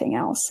anything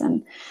else.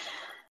 And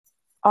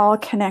all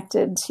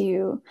connected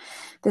to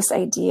this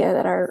idea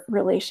that our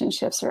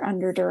relationships are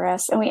under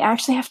duress. And we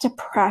actually have to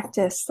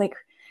practice, like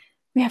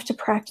we have to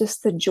practice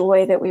the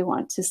joy that we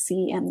want to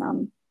see in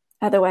them.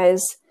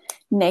 Otherwise,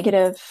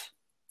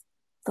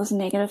 those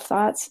negative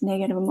thoughts,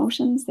 negative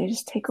emotions, they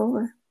just take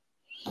over.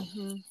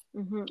 Mm-hmm.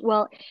 Mm-hmm.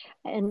 Well,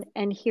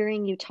 and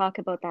hearing you talk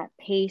about that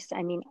pace,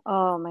 I mean,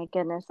 oh my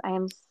goodness, I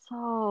am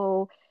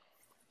so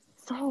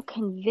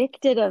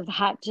convicted of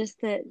that,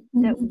 just that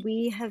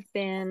we have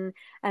been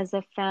as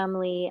a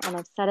family, and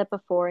I've said it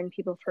before and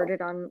people have heard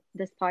it on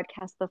this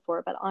podcast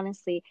before, but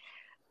honestly,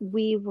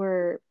 we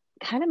were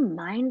kind of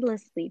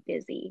mindlessly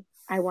busy,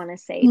 I want to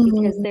say,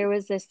 because there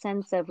was this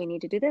sense of we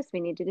need to do this,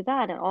 we need to do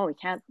that, and we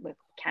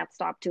can't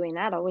stop doing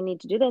that. Oh, we need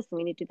to do this and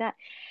we need to do that.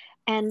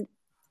 And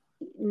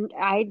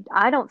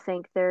I don't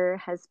think there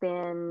has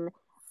been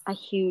a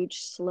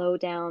huge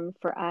slowdown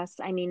for us.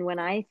 I mean, when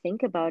I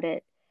think about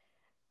it,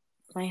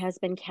 my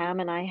husband Cam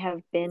and I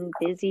have been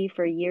busy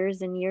for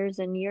years and years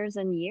and years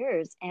and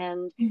years.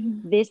 And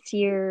this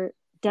year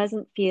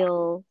doesn't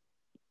feel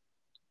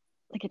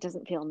like, it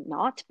doesn't feel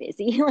not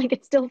busy. Like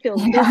it still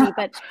feels busy,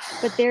 but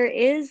there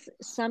is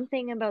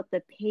something about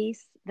the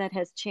pace that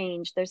has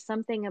changed. There's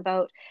something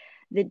about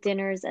the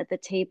dinners at the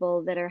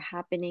table that are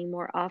happening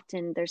more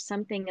often. There's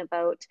something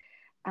about,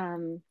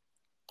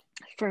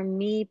 for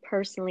me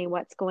personally,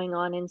 what's going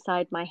on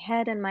inside my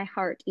head and my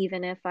heart,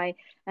 even if I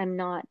am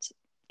not,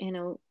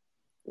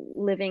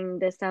 living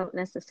this out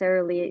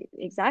necessarily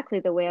exactly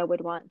the way I would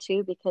want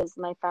to, because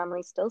my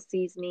family still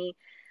sees me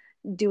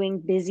doing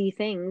busy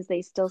things.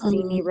 They still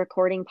see me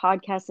recording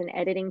podcasts and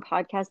editing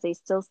podcasts. They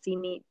still see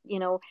me,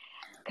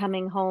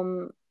 coming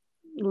home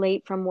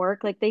late from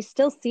work. Like they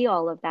still see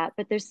all of that,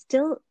 but there's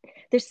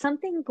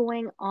something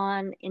going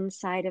on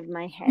inside of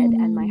my head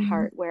and my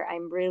heart where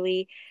I'm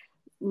really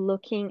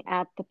looking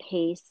at the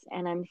pace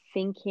and I'm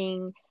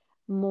thinking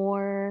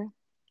more,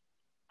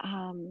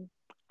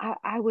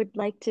 I would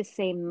like to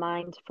say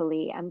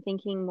mindfully. I'm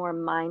thinking more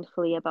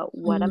mindfully about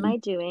what am I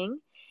doing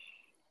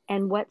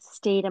and what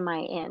state am I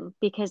in?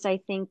 Because I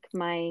think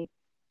my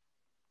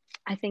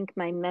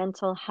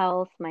mental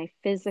health, my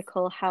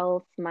physical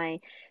health, my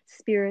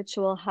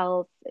spiritual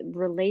health,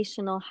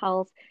 relational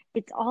health,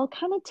 it's all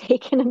kind of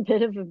taken a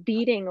bit of a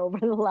beating over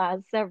the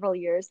last several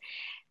years.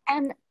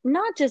 And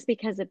not just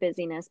because of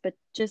busyness, but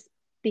just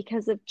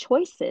because of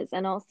choices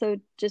and also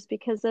just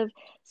because of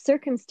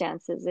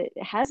circumstances. It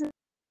hasn't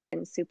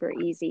been super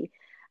easy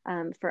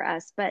for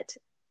us. But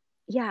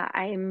yeah,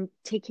 I'm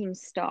taking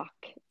stock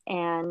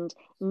and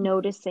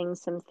noticing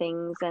some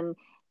things, and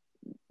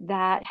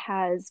that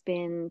has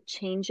been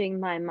changing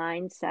my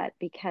mindset,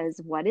 because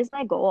what is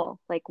my goal?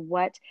 Like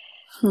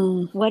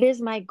Hmm. what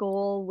is my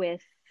goal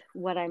with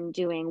what I'm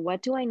doing?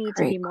 What do I need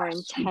to be Great more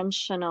question.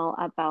 intentional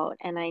about?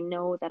 And I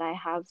know that I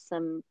have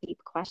some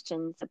deep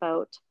questions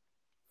about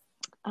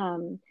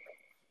um,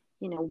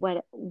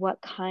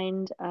 what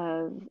kind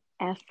of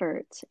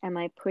effort am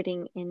I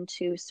putting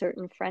into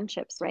certain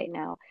friendships right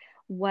now?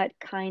 What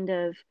kind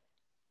of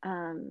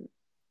um,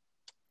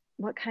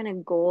 what kind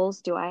of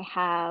goals do I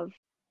have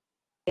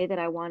that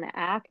I want to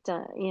act,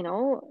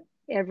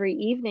 every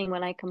evening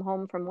when I come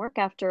home from work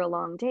after a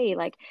long day?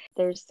 Like,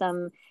 there's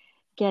some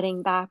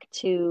getting back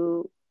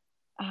to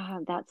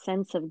that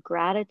sense of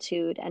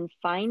gratitude and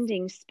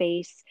finding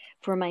space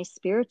for my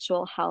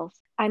spiritual health.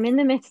 I'm in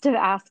the midst of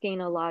asking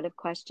a lot of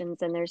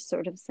questions, and there's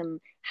sort of some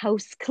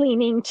house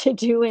cleaning to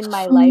do in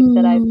my life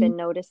that I've Hmm. been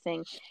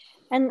noticing.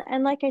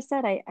 And like I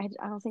said, I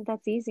don't think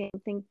that's easy. I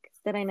don't think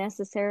that I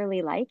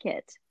necessarily like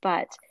it,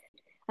 but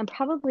I'm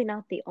probably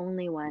not the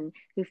only one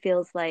who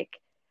feels like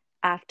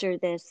after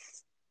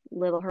this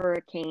little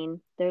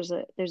hurricane, there's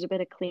a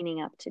bit of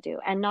cleaning up to do,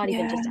 and not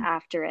even Yeah. just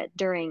after it,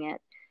 during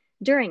it.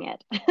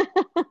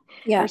 We're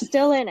Yeah.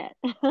 still in it.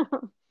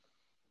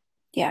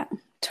 Yeah.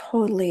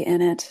 Totally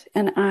in it.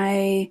 And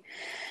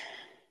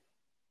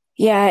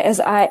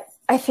yeah,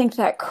 I think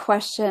that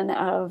question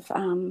of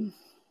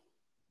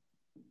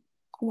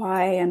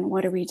why and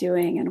what are we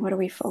doing and what are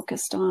we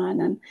focused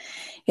on, and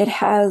it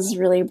has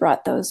really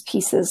brought those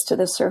pieces to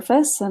the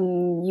surface,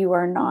 and you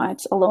are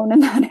not alone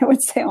in that. I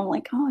would say, I'm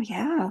like, oh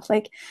yeah,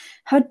 like,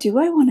 how do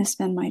I want to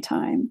spend my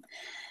time?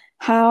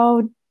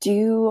 How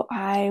do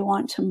I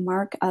want to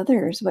mark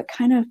others? What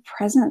kind of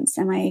presence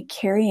am I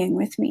carrying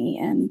with me?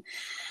 And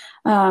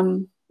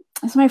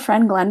as my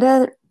friend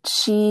Glenda,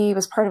 she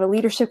was part of a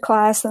leadership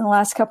class in the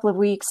last couple of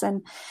weeks,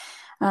 and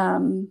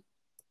um,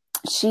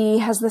 she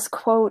has this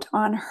quote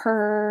on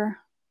her,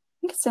 I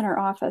think it's in her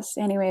office,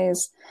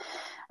 anyways,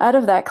 out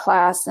of that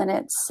class, and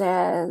it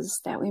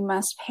says that we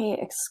must pay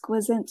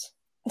exquisite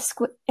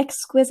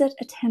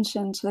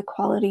attention to the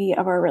quality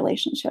of our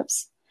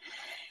relationships.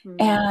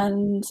 Mm.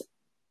 And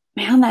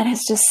man, that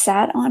has just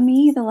sat on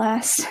me the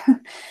last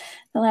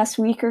the last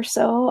week or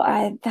so.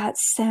 That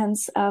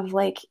sense of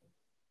like,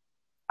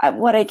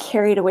 what I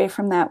carried away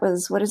from that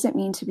was, what does it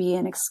mean to be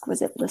an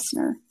exquisite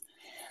listener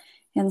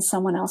in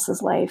someone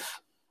else's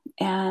life?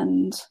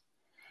 And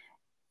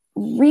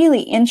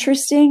really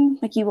interesting,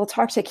 like, you will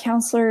talk to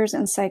counselors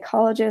and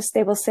psychologists,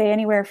 they will say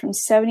anywhere from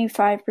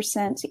 75%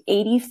 to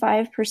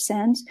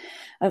 85%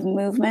 of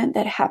movement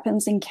that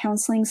happens in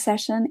counseling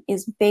session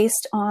is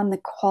based on the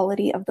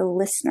quality of the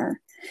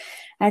listener.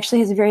 It actually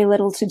has very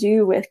little to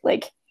do with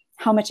like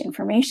how much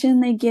information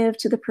they give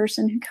to the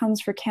person who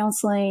comes for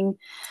counseling.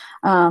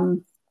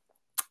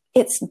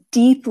 It's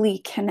deeply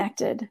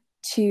connected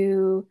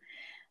to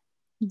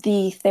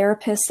the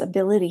therapist's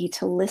ability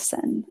to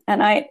listen.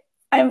 And I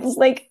was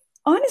like,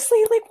 honestly,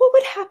 like, what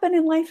would happen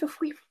in life if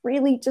we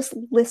really just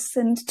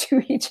listened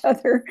to each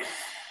other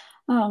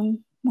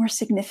more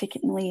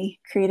significantly,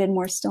 created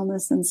more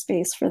stillness and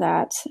space for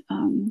that?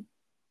 And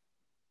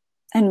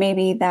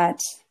maybe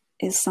that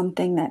is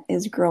something that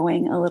is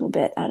growing a little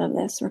bit out of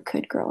this, or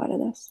could grow out of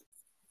this.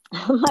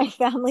 My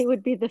family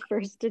would be the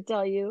first to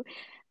tell you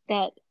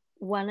that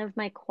one of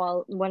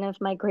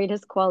my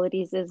greatest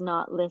qualities is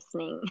not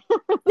listening.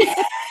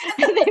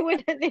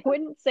 They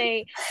wouldn't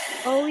say,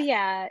 "Oh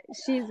yeah,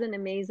 she's an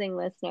amazing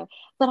listener."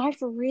 But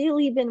I've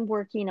really been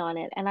working on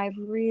it, and I've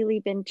really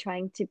been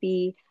trying to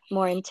be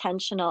more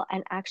intentional.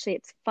 And actually,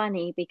 it's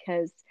funny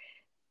because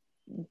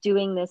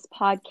doing this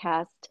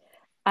podcast,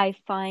 I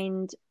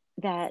find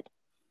that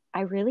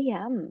I really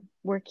am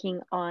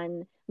working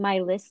on my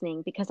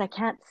listening, because I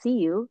can't see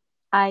you.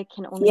 I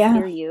can only Yeah.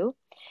 hear you.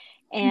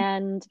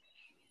 And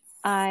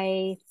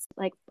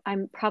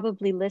I'm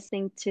probably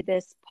listening to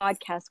this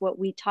podcast, what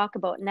we talk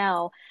about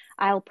now,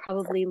 I'll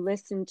probably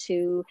listen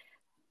to,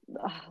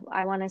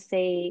 I want to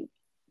say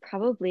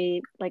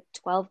probably like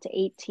 12 to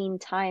 18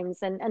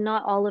 times, and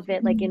not all of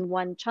it like in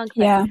one chunk,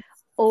 but Yeah.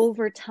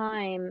 over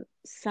time,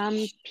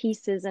 some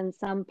pieces and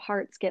some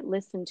parts get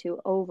listened to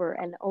over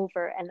and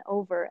over and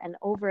over and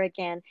over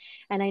again.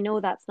 And I know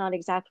that's not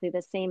exactly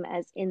the same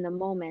as in the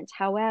moment.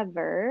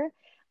 However,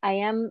 I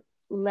am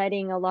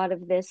letting a lot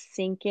of this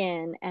sink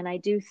in, and I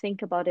do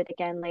think about it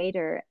again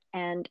later.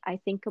 And I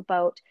think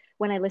about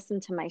when I listen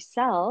to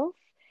myself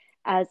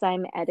as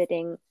I'm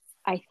editing,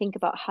 I think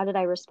about how did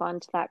I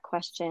respond to that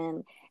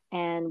question,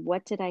 and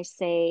what did I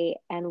say,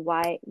 and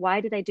why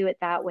did I do it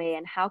that way,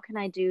 and how can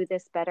I do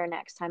this better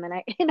next time?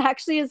 And it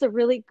actually is a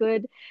really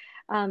good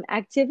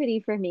activity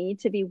for me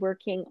to be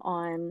working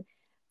on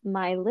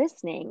my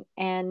listening.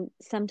 And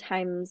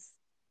sometimes,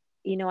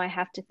 I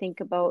have to think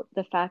about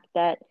the fact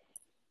that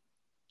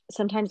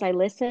sometimes I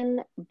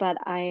listen, but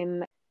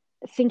I'm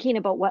thinking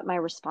about what my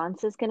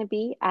response is going to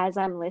be as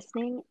I'm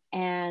listening.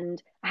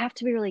 And I have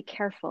to be really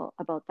careful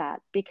about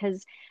that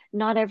because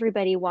not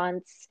everybody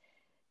wants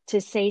to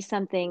say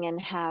something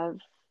and have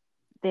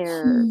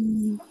their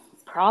Hmm.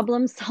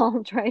 problem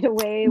solved right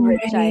away,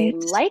 which I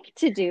Right. like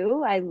to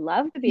do. I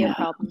love to be a Yeah.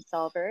 problem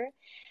solver.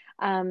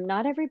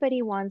 Not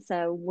everybody wants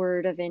a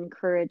word of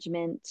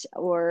encouragement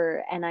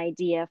or an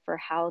idea for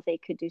how they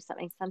could do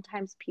something.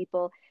 Sometimes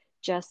people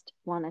just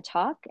want to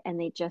talk and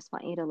they just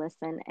want you to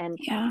listen.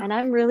 Yeah. And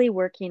I'm really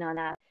working on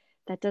that.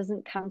 That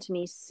doesn't come to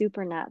me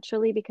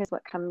supernaturally because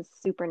what comes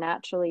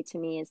supernaturally to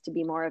me is to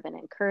be more of an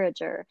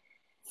encourager.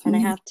 And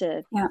Hmm.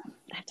 Yeah.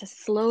 I have to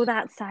slow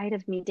that side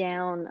of me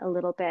down a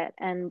little bit.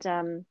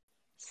 And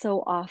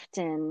so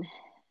often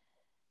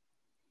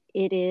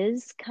it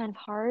is kind of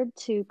hard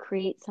to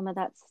create some of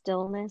that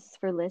stillness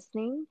for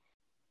listening.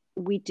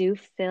 We do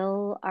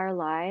fill our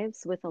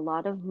lives with a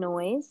lot of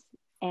noise.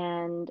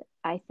 And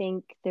I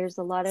think there's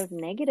a lot of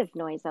negative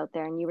noise out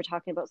there. And you were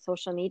talking about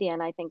social media,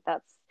 and I think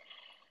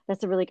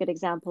that's a really good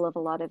example of a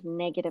lot of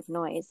negative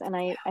noise. And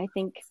I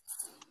think,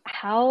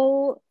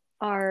 how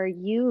are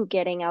you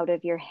getting out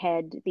of your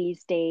head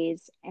these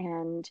days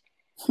and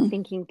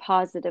thinking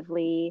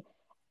positively,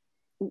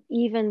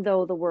 even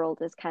though the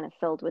world is kind of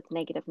filled with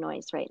negative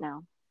noise right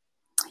now?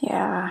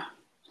 Yeah.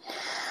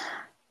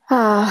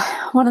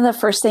 One of the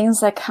first things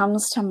that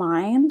comes to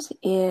mind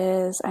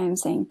is I'm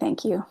saying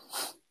thank you.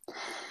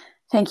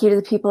 Thank you to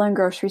the people in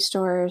grocery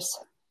stores.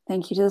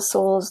 Thank you to the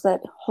souls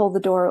that hold the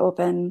door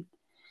open.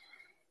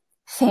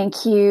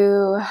 Thank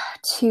you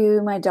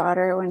to my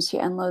daughter when she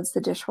unloads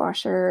the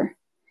dishwasher.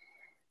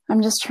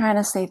 I'm just trying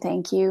to say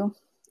thank you.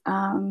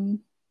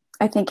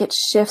 I think it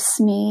shifts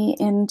me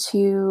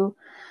into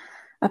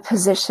a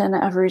position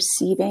of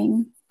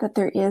receiving, that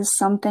there is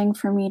something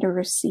for me to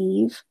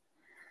receive.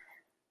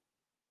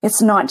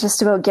 It's not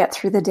just about get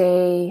through the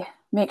day,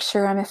 make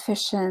sure I'm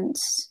efficient,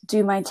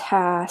 do my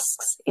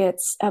tasks.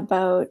 It's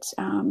about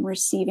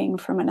receiving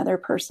from another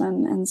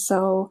person. And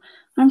so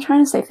I'm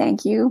trying to say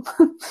thank you.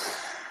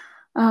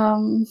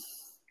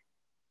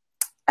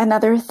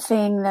 Another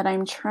thing that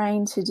I'm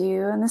trying to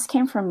do, and this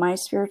came from my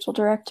spiritual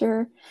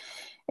director,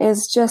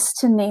 is just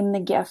to name the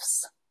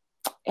gifts.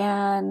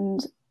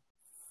 And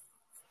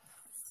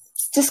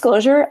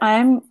disclosure,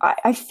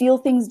 I feel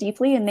things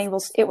deeply and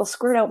it will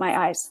squirt out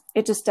my eyes.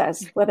 It just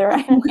does, whether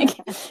I'm like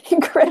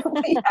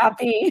incredibly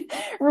happy,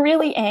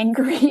 really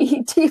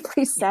angry,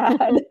 deeply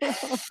sad,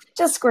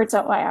 just squirts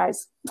out my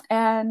eyes.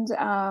 And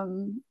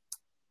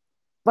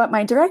what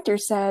my director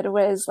said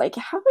was like,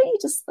 how about you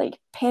just like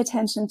pay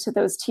attention to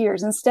those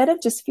tears instead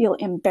of just feel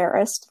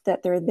embarrassed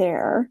that they're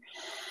there.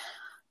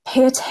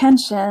 Pay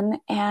attention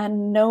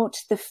and note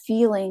the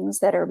feelings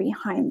that are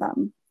behind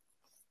them.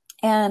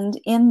 And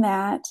in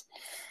that,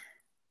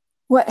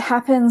 what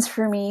happens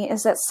for me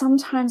is that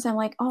sometimes I'm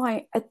like,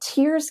 oh,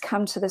 tears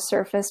come to the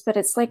surface, but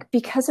it's like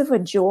because of a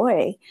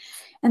joy.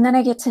 And then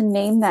I get to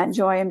name that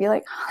joy and be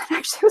like, oh, that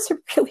actually was a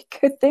really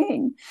good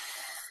thing.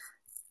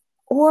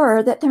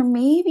 Or that there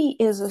maybe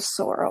is a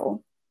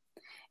sorrow.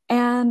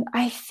 And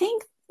I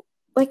think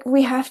like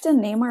we have to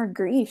name our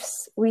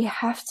griefs. We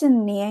have to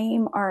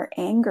name our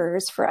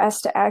angers for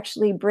us to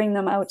actually bring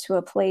them out to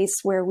a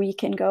place where we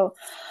can go,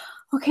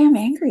 okay, I'm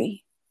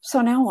angry.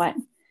 So now what?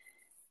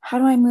 How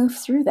do I move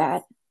through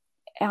that?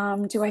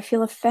 Do I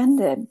feel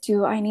offended?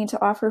 Do I need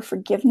to offer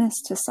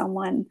forgiveness to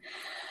someone?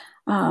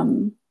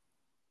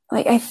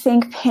 Like I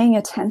think paying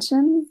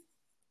attention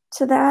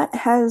to that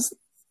has,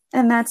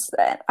 and that's,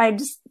 I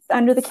just,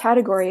 under the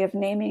category of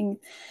naming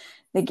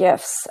the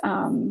gifts,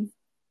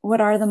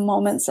 what are the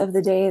moments of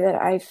the day that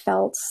I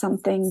felt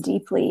something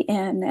deeply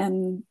in,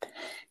 and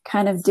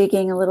kind of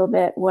digging a little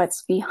bit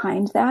what's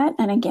behind that.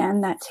 And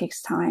again, that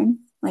takes time.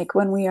 Like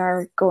when we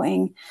are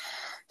going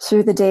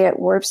through the day at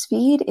warp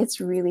speed, it's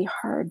really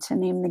hard to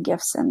name the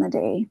gifts in the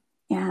day.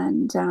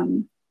 And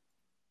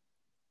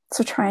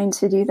so trying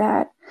to do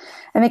that.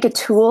 I make a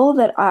tool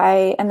that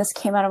and this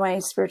came out of my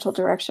spiritual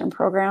direction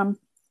program.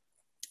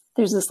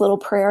 There's this little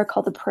prayer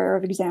called the Prayer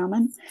of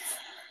Examine.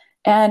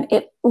 And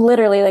it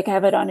literally, like I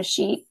have it on a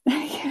sheet,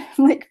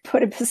 like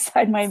put it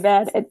beside my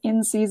bed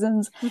in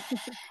seasons.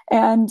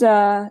 And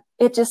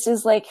it just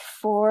is like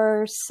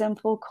 4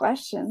 simple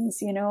questions,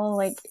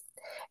 like,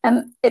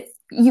 and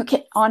you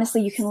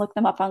can look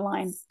them up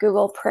online,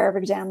 Google Prayer of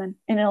Examine,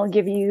 and it'll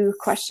give you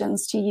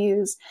questions to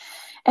use.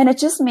 And it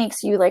just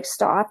makes you like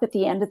stop at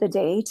the end of the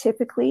day,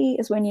 typically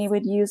is when you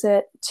would use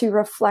it to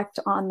reflect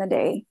on the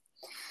day.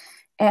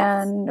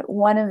 And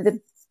one of the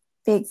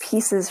big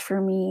pieces for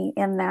me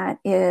in that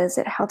is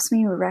it helps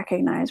me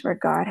recognize where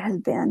God has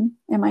been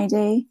in my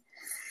day.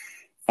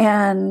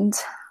 And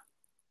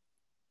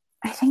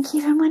I think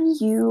even when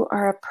you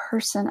are a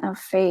person of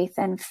faith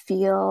and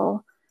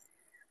feel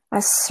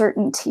a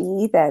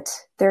certainty that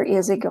there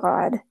is a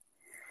God,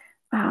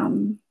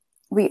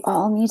 we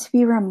all need to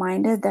be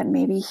reminded that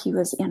maybe he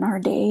was in our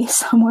day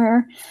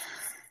somewhere,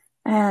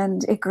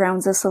 and it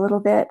grounds us a little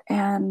bit.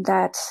 And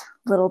that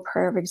little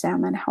prayer of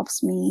examine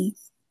helps me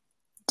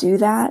do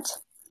that.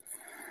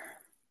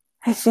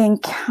 I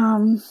think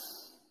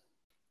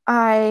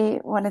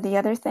One of the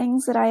other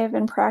things that I have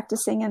been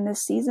practicing in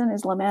this season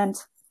is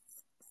lament,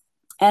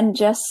 and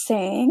just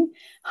saying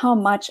how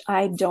much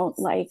I don't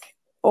like,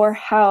 or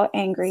how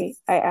angry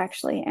I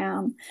actually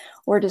am,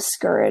 or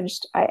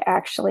discouraged I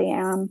actually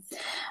am.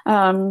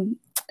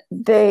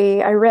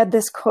 I read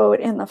this quote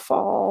in the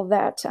fall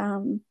that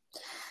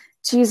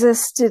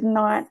Jesus did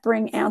not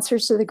bring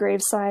answers to the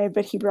graveside,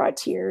 but he brought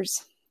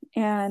tears.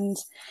 And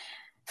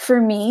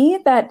for me,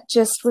 that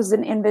just was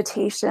an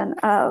invitation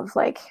of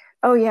like,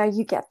 oh yeah,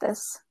 you get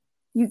this.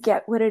 You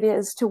get what it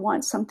is to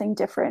want something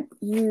different.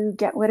 You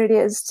get what it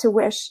is to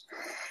wish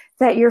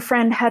that your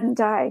friend hadn't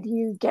died.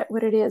 You get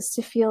what it is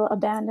to feel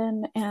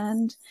abandoned.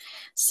 And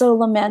so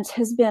lament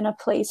has been a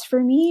place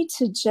for me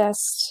to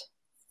just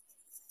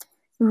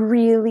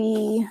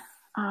really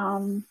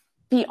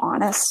be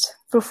honest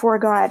before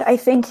God. I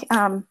think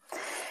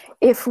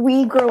if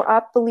we grow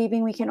up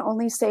believing we can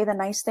only say the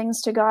nice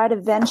things to God,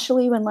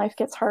 eventually when life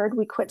gets hard,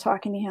 we quit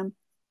talking to him,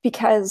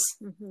 because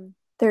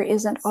there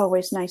isn't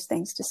always nice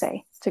things to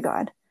say to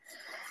God.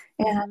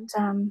 And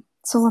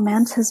so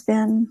lament has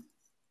been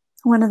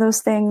one of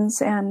those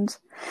things. And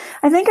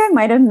I think I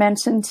might have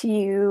mentioned to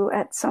you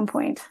at some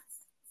point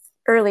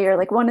earlier,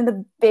 like one of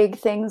the big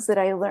things that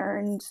I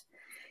learned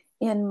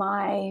in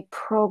my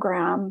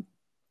program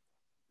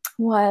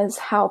was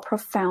how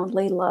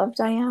profoundly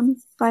loved I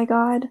am by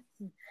God.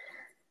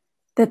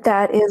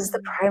 That is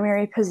the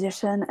primary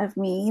position of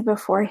me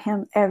before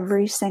him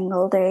every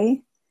single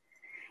day.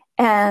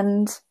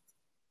 And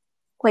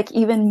like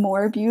even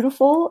more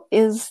beautiful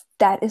is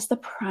that is the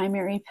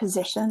primary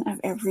position of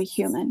every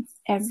human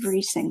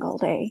every single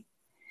day,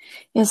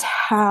 is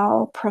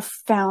how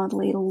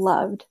profoundly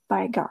loved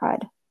by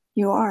God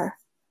you are.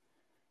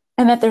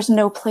 And that there's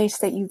no place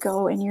that you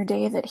go in your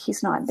day that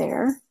he's not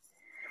there.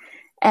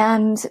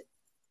 And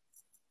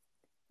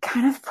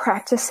kind of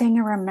practicing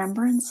a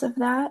remembrance of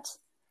that.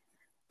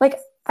 Like,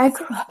 I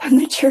grew up in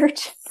the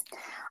church.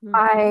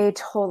 I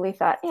totally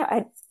thought,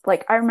 yeah,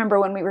 I remember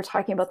when we were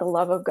talking about the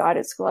love of God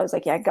at school, I was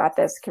like, yeah, I got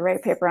this, can write a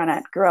paper on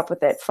it, grew up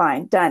with it,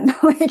 fine, done.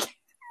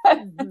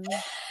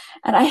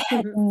 And I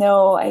had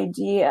no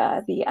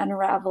idea the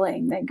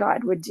unraveling that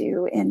God would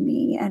do in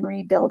me and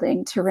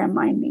rebuilding to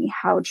remind me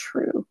how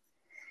true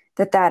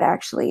that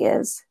actually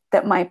is,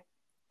 that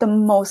the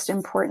most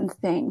important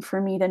thing for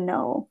me to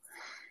know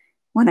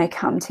when I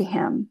come to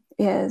him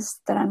is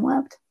that I'm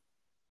loved.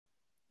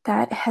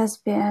 That has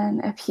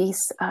been a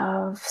piece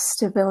of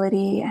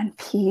stability and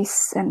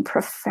peace and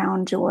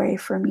profound joy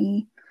for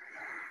me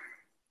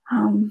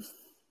in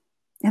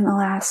the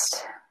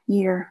last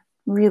year,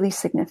 really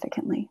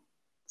significantly.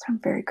 So I'm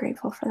very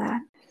grateful for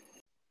that.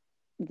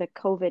 The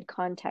COVID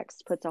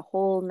context puts a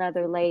whole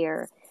nother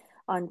layer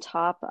on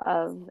top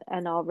of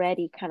an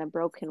already kind of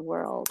broken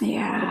world.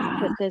 Yeah.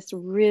 It's put this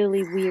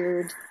really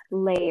weird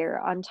layer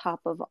on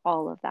top of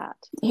all of that.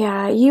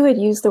 Yeah, you had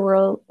used the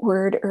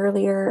word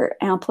earlier,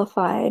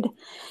 amplified.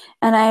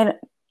 And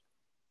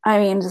I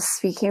mean, just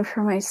speaking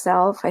for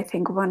myself, I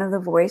think one of the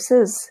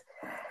voices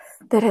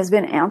that has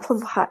been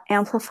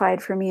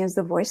amplified for me is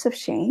the voice of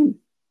shame.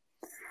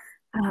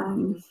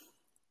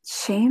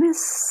 Shame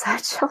is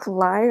such a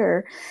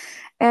liar,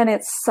 and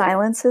it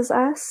silences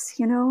us,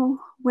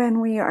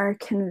 when we are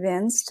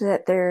convinced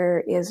that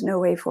there is no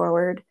way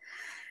forward.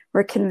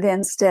 We're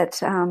convinced that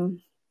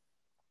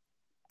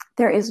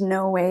there is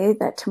no way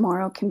that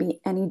tomorrow can be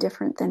any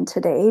different than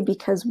today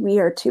because we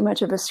are too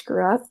much of a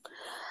screw up.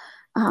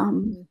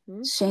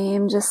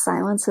 Shame just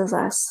silences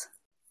us.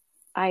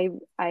 I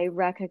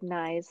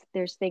recognize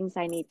there's things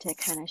I need to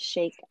kind of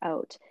shake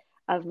out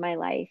of my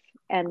life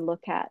and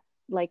look at,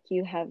 like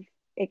you have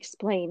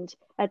explained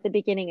at the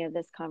beginning of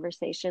this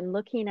conversation,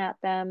 looking at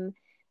them,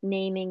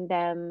 naming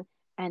them,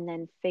 and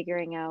then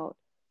figuring out,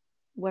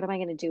 what am I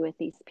going to do with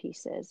these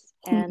pieces?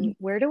 And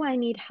where do I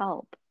need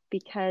help?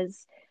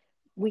 Because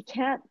we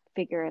can't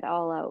figure it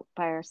all out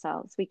by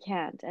ourselves. We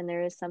can't. And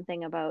there is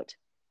something about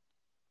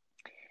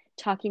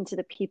talking to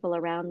the people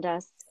around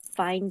us,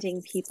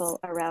 finding people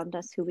around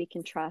us who we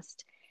can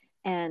trust,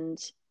 and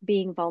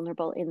being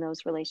vulnerable in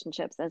those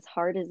relationships. As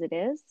hard as it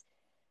is,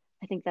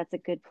 I think that's a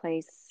good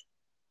place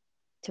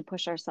to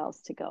push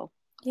ourselves to go.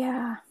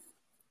 Yeah.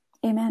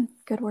 Amen.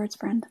 Good words,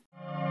 friend.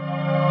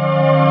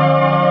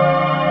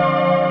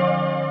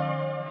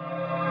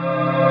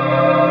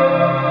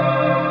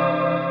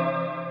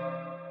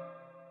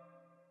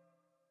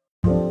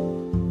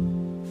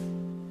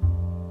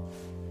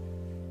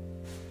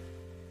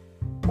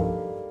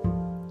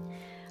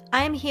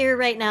 I'm here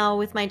right now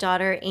with my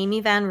daughter,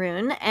 Amy Van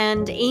Roon,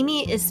 and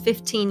Amy is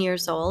 15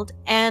 years old.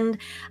 And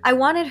I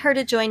wanted her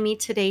to join me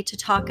today to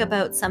talk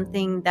about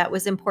something that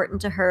was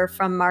important to her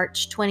from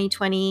March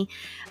 2020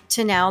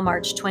 to now,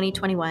 March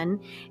 2021.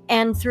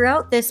 And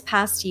throughout this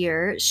past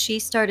year, she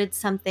started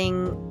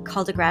something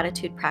called a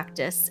gratitude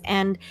practice.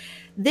 And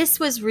this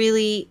was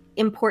really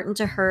important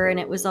to her, and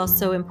it was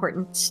also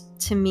important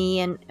to me.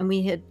 And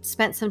we had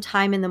spent some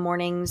time in the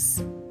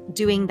mornings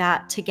doing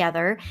that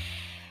together.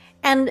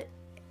 And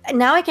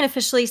Now I can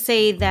officially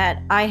say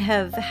that I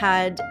have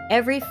had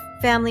every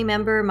family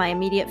member, my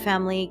immediate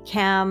family,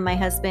 Cam, my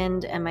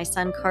husband, and my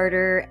son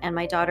Carter, and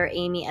my daughter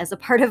Amy, as a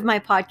part of my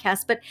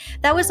podcast. But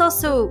that was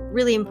also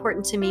really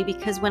important to me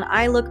because when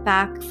I look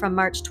back from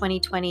March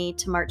 2020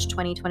 to March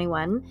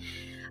 2021,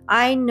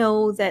 I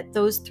know that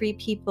those three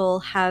people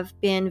have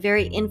been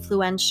very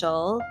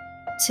influential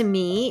to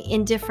me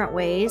in different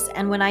ways.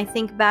 And when I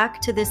think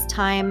back to this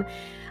time,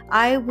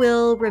 I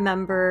will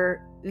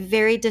remember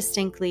very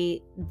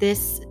distinctly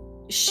this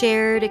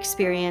shared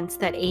experience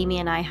that Amy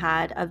and I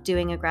had of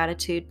doing a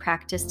gratitude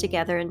practice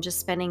together and just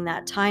spending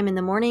that time in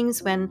the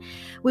mornings when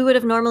we would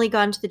have normally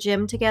gone to the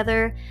gym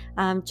together,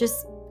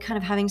 just kind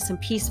of having some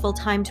peaceful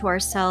time to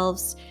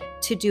ourselves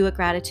to do a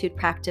gratitude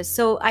practice.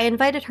 So I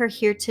invited her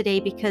here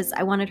today because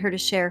I wanted her to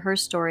share her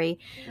story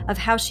of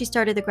how she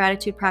started the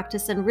gratitude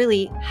practice and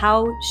really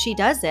how she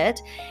does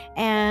it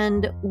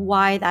and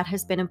why that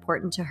has been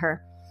important to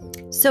her.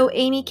 So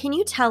Amy, can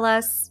you tell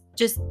us,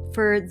 just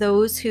for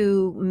those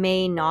who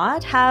may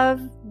not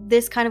have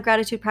this kind of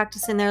gratitude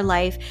practice in their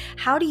life,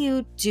 how do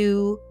you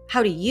do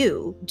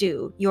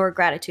your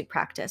gratitude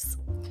practice?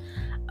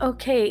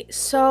 Okay,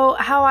 so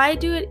how I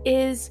do it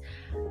is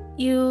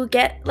you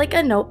get like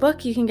a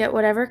notebook. You can get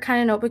whatever kind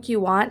of notebook you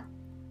want.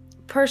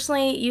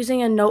 Personally,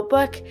 using a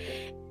notebook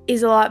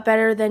is a lot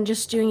better than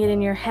just doing it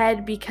in your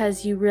head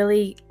because you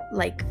really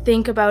like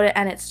think about it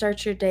and it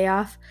starts your day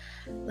off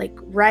like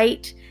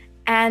right.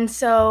 And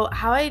so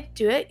how I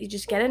do it, you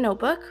just get a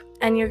notebook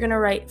and you're going to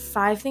write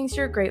 5 things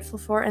you're grateful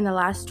for in the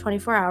last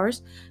 24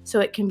 hours.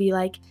 So it can be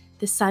like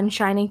the sun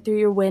shining through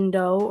your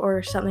window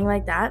or something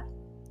like that.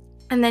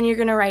 And then you're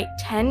going to write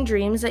 10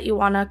 dreams that you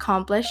want to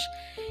accomplish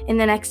in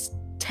the next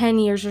 10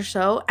 years or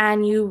so.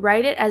 And you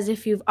write it as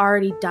if you've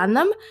already done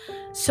them.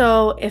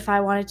 So if I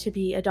wanted to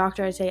be a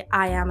doctor, I'd say,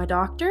 I am a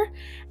doctor.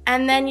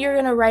 And then you're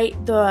going to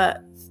write the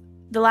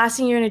last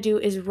thing you're going to do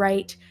is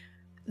write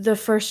the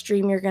first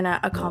dream you're going to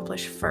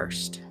accomplish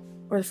first,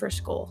 or the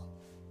first goal.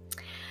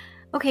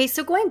 Okay,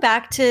 so going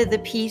back to the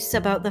piece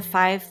about the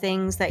 5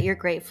 things that you're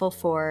grateful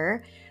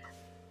for,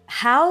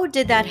 how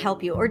did that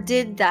help you, or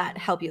did that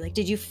help you? Like,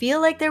 did you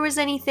feel like there was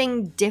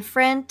anything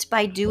different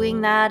by doing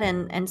that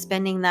and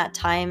spending that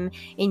time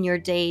in your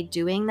day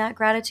doing that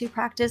gratitude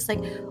practice?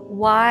 Like,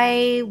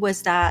 why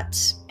was that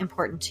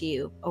important to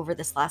you over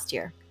this last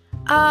year?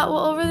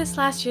 Well, over this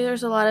last year,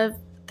 there's a lot of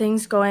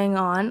things going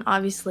on,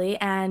 obviously,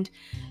 and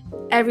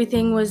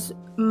everything was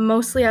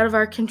mostly out of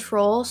our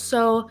control.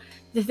 So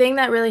the thing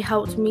that really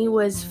helped me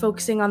was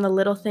focusing on the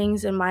little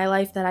things in my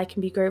life that I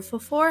can be grateful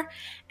for.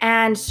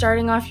 And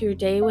starting off your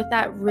day with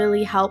that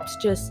really helped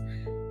just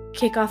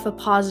kick off a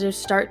positive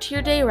start to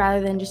your day rather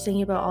than just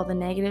thinking about all the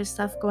negative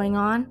stuff going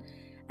on.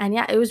 And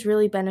yeah, it was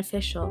really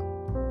beneficial.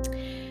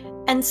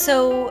 And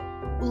so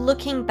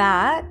looking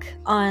back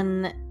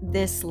on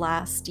this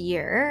last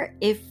year,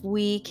 if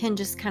we can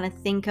just kind of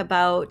think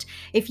about,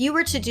 if you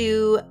were to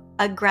do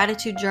a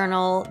gratitude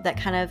journal that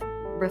kind of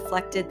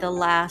reflected the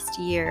last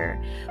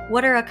year,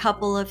 what are a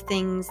couple of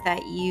things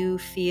that you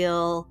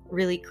feel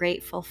really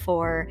grateful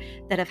for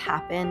that have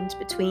happened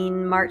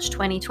between March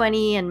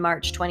 2020 and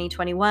March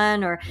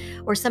 2021, or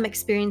some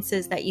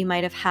experiences that you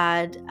might have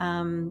had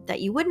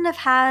that you wouldn't have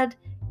had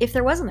if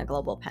there wasn't a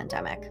global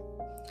pandemic?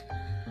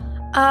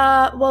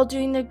 Well,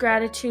 doing the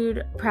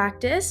gratitude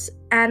practice,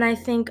 and I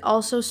think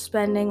also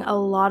spending a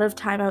lot of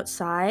time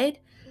outside.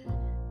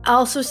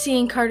 Also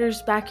seeing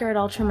Carter's Backyard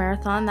Ultra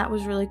Marathon, that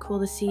was really cool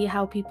to see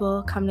how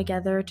people come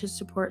together to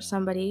support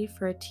somebody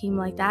for a team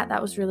like that.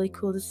 That was really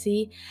cool to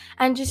see.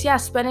 And just, yeah,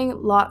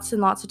 spending lots and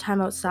lots of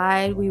time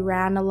outside. We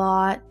ran a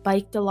lot,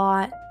 biked a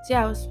lot. So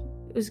yeah,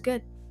 it was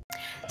good.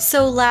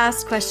 So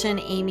last question,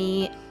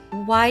 Amy,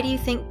 why do you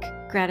think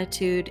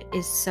gratitude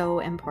is so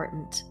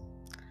important?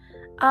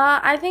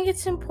 I think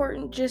it's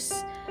important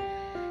just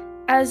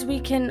as we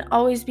can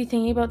always be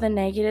thinking about the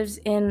negatives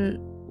in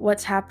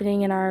what's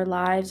happening in our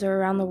lives or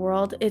around the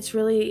world. It's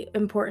really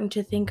important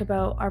to think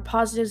about our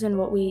positives and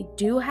what we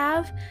do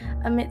have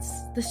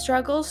amidst the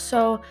struggles.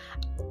 So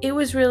it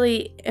was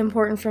really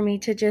important for me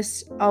to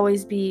just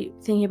always be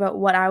thinking about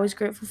what I was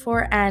grateful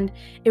for, and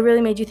it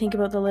really made you think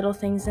about the little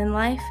things in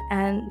life.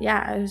 And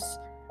yeah,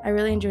 I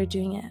really enjoyed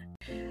doing it.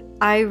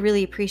 I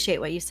really appreciate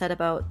what you said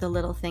about the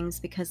little things,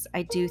 because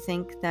I do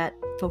think that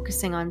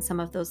focusing on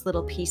some of those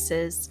little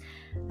pieces,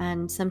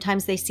 and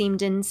sometimes they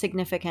seemed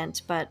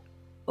insignificant, but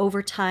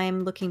over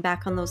time, looking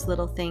back on those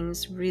little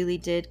things really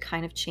did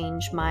kind of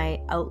change my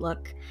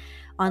outlook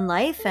on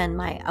life and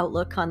my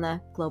outlook on the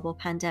global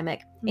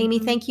pandemic. Mm-hmm. Amy,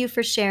 thank you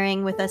for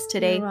sharing with us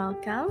today. You're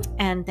welcome.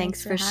 And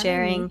thanks for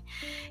sharing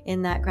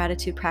in that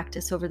gratitude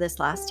practice over this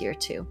last year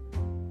too.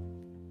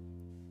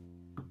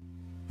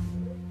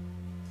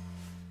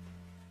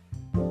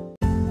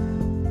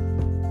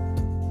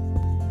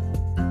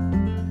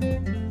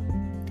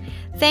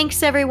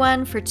 Thanks,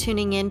 everyone, for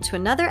tuning in to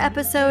another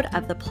episode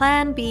of the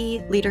Plan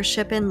B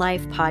Leadership in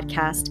Life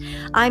podcast.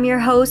 I'm your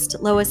host,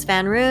 Lois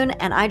Van Roon,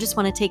 and I just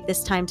want to take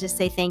this time to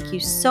say thank you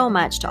so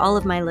much to all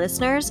of my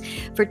listeners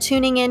for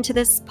tuning into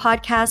this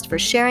podcast, for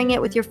sharing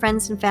it with your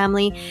friends and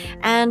family,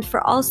 and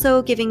for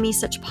also giving me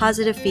such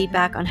positive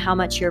feedback on how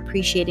much you're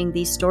appreciating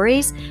these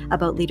stories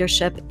about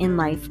leadership in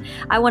life.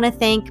 I want to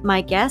thank my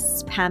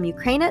guests, Pam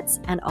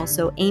Ukrainitz and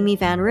also Amy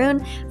Van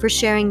Roon, for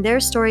sharing their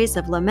stories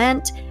of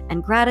lament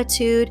and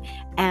gratitude,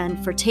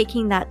 and for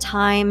taking that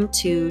time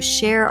to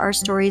share our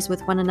stories with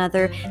one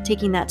another,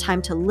 taking that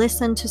time to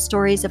listen to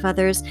stories of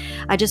others.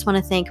 I just want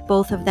to thank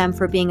both of them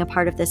for being a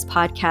part of this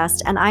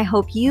podcast. And I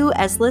hope you,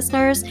 as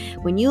listeners,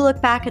 when you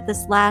look back at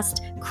this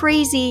last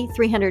crazy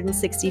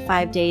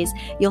 365 days,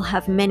 you'll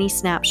have many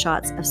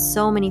snapshots of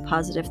so many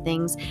positive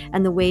things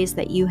and the ways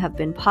that you have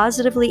been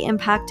positively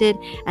impacted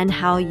and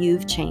how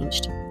you've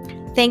changed.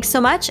 Thanks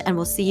so much, and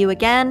we'll see you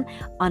again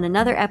on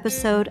another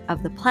episode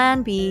of the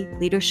Plan B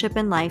Leadership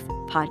in Life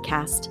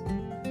podcast.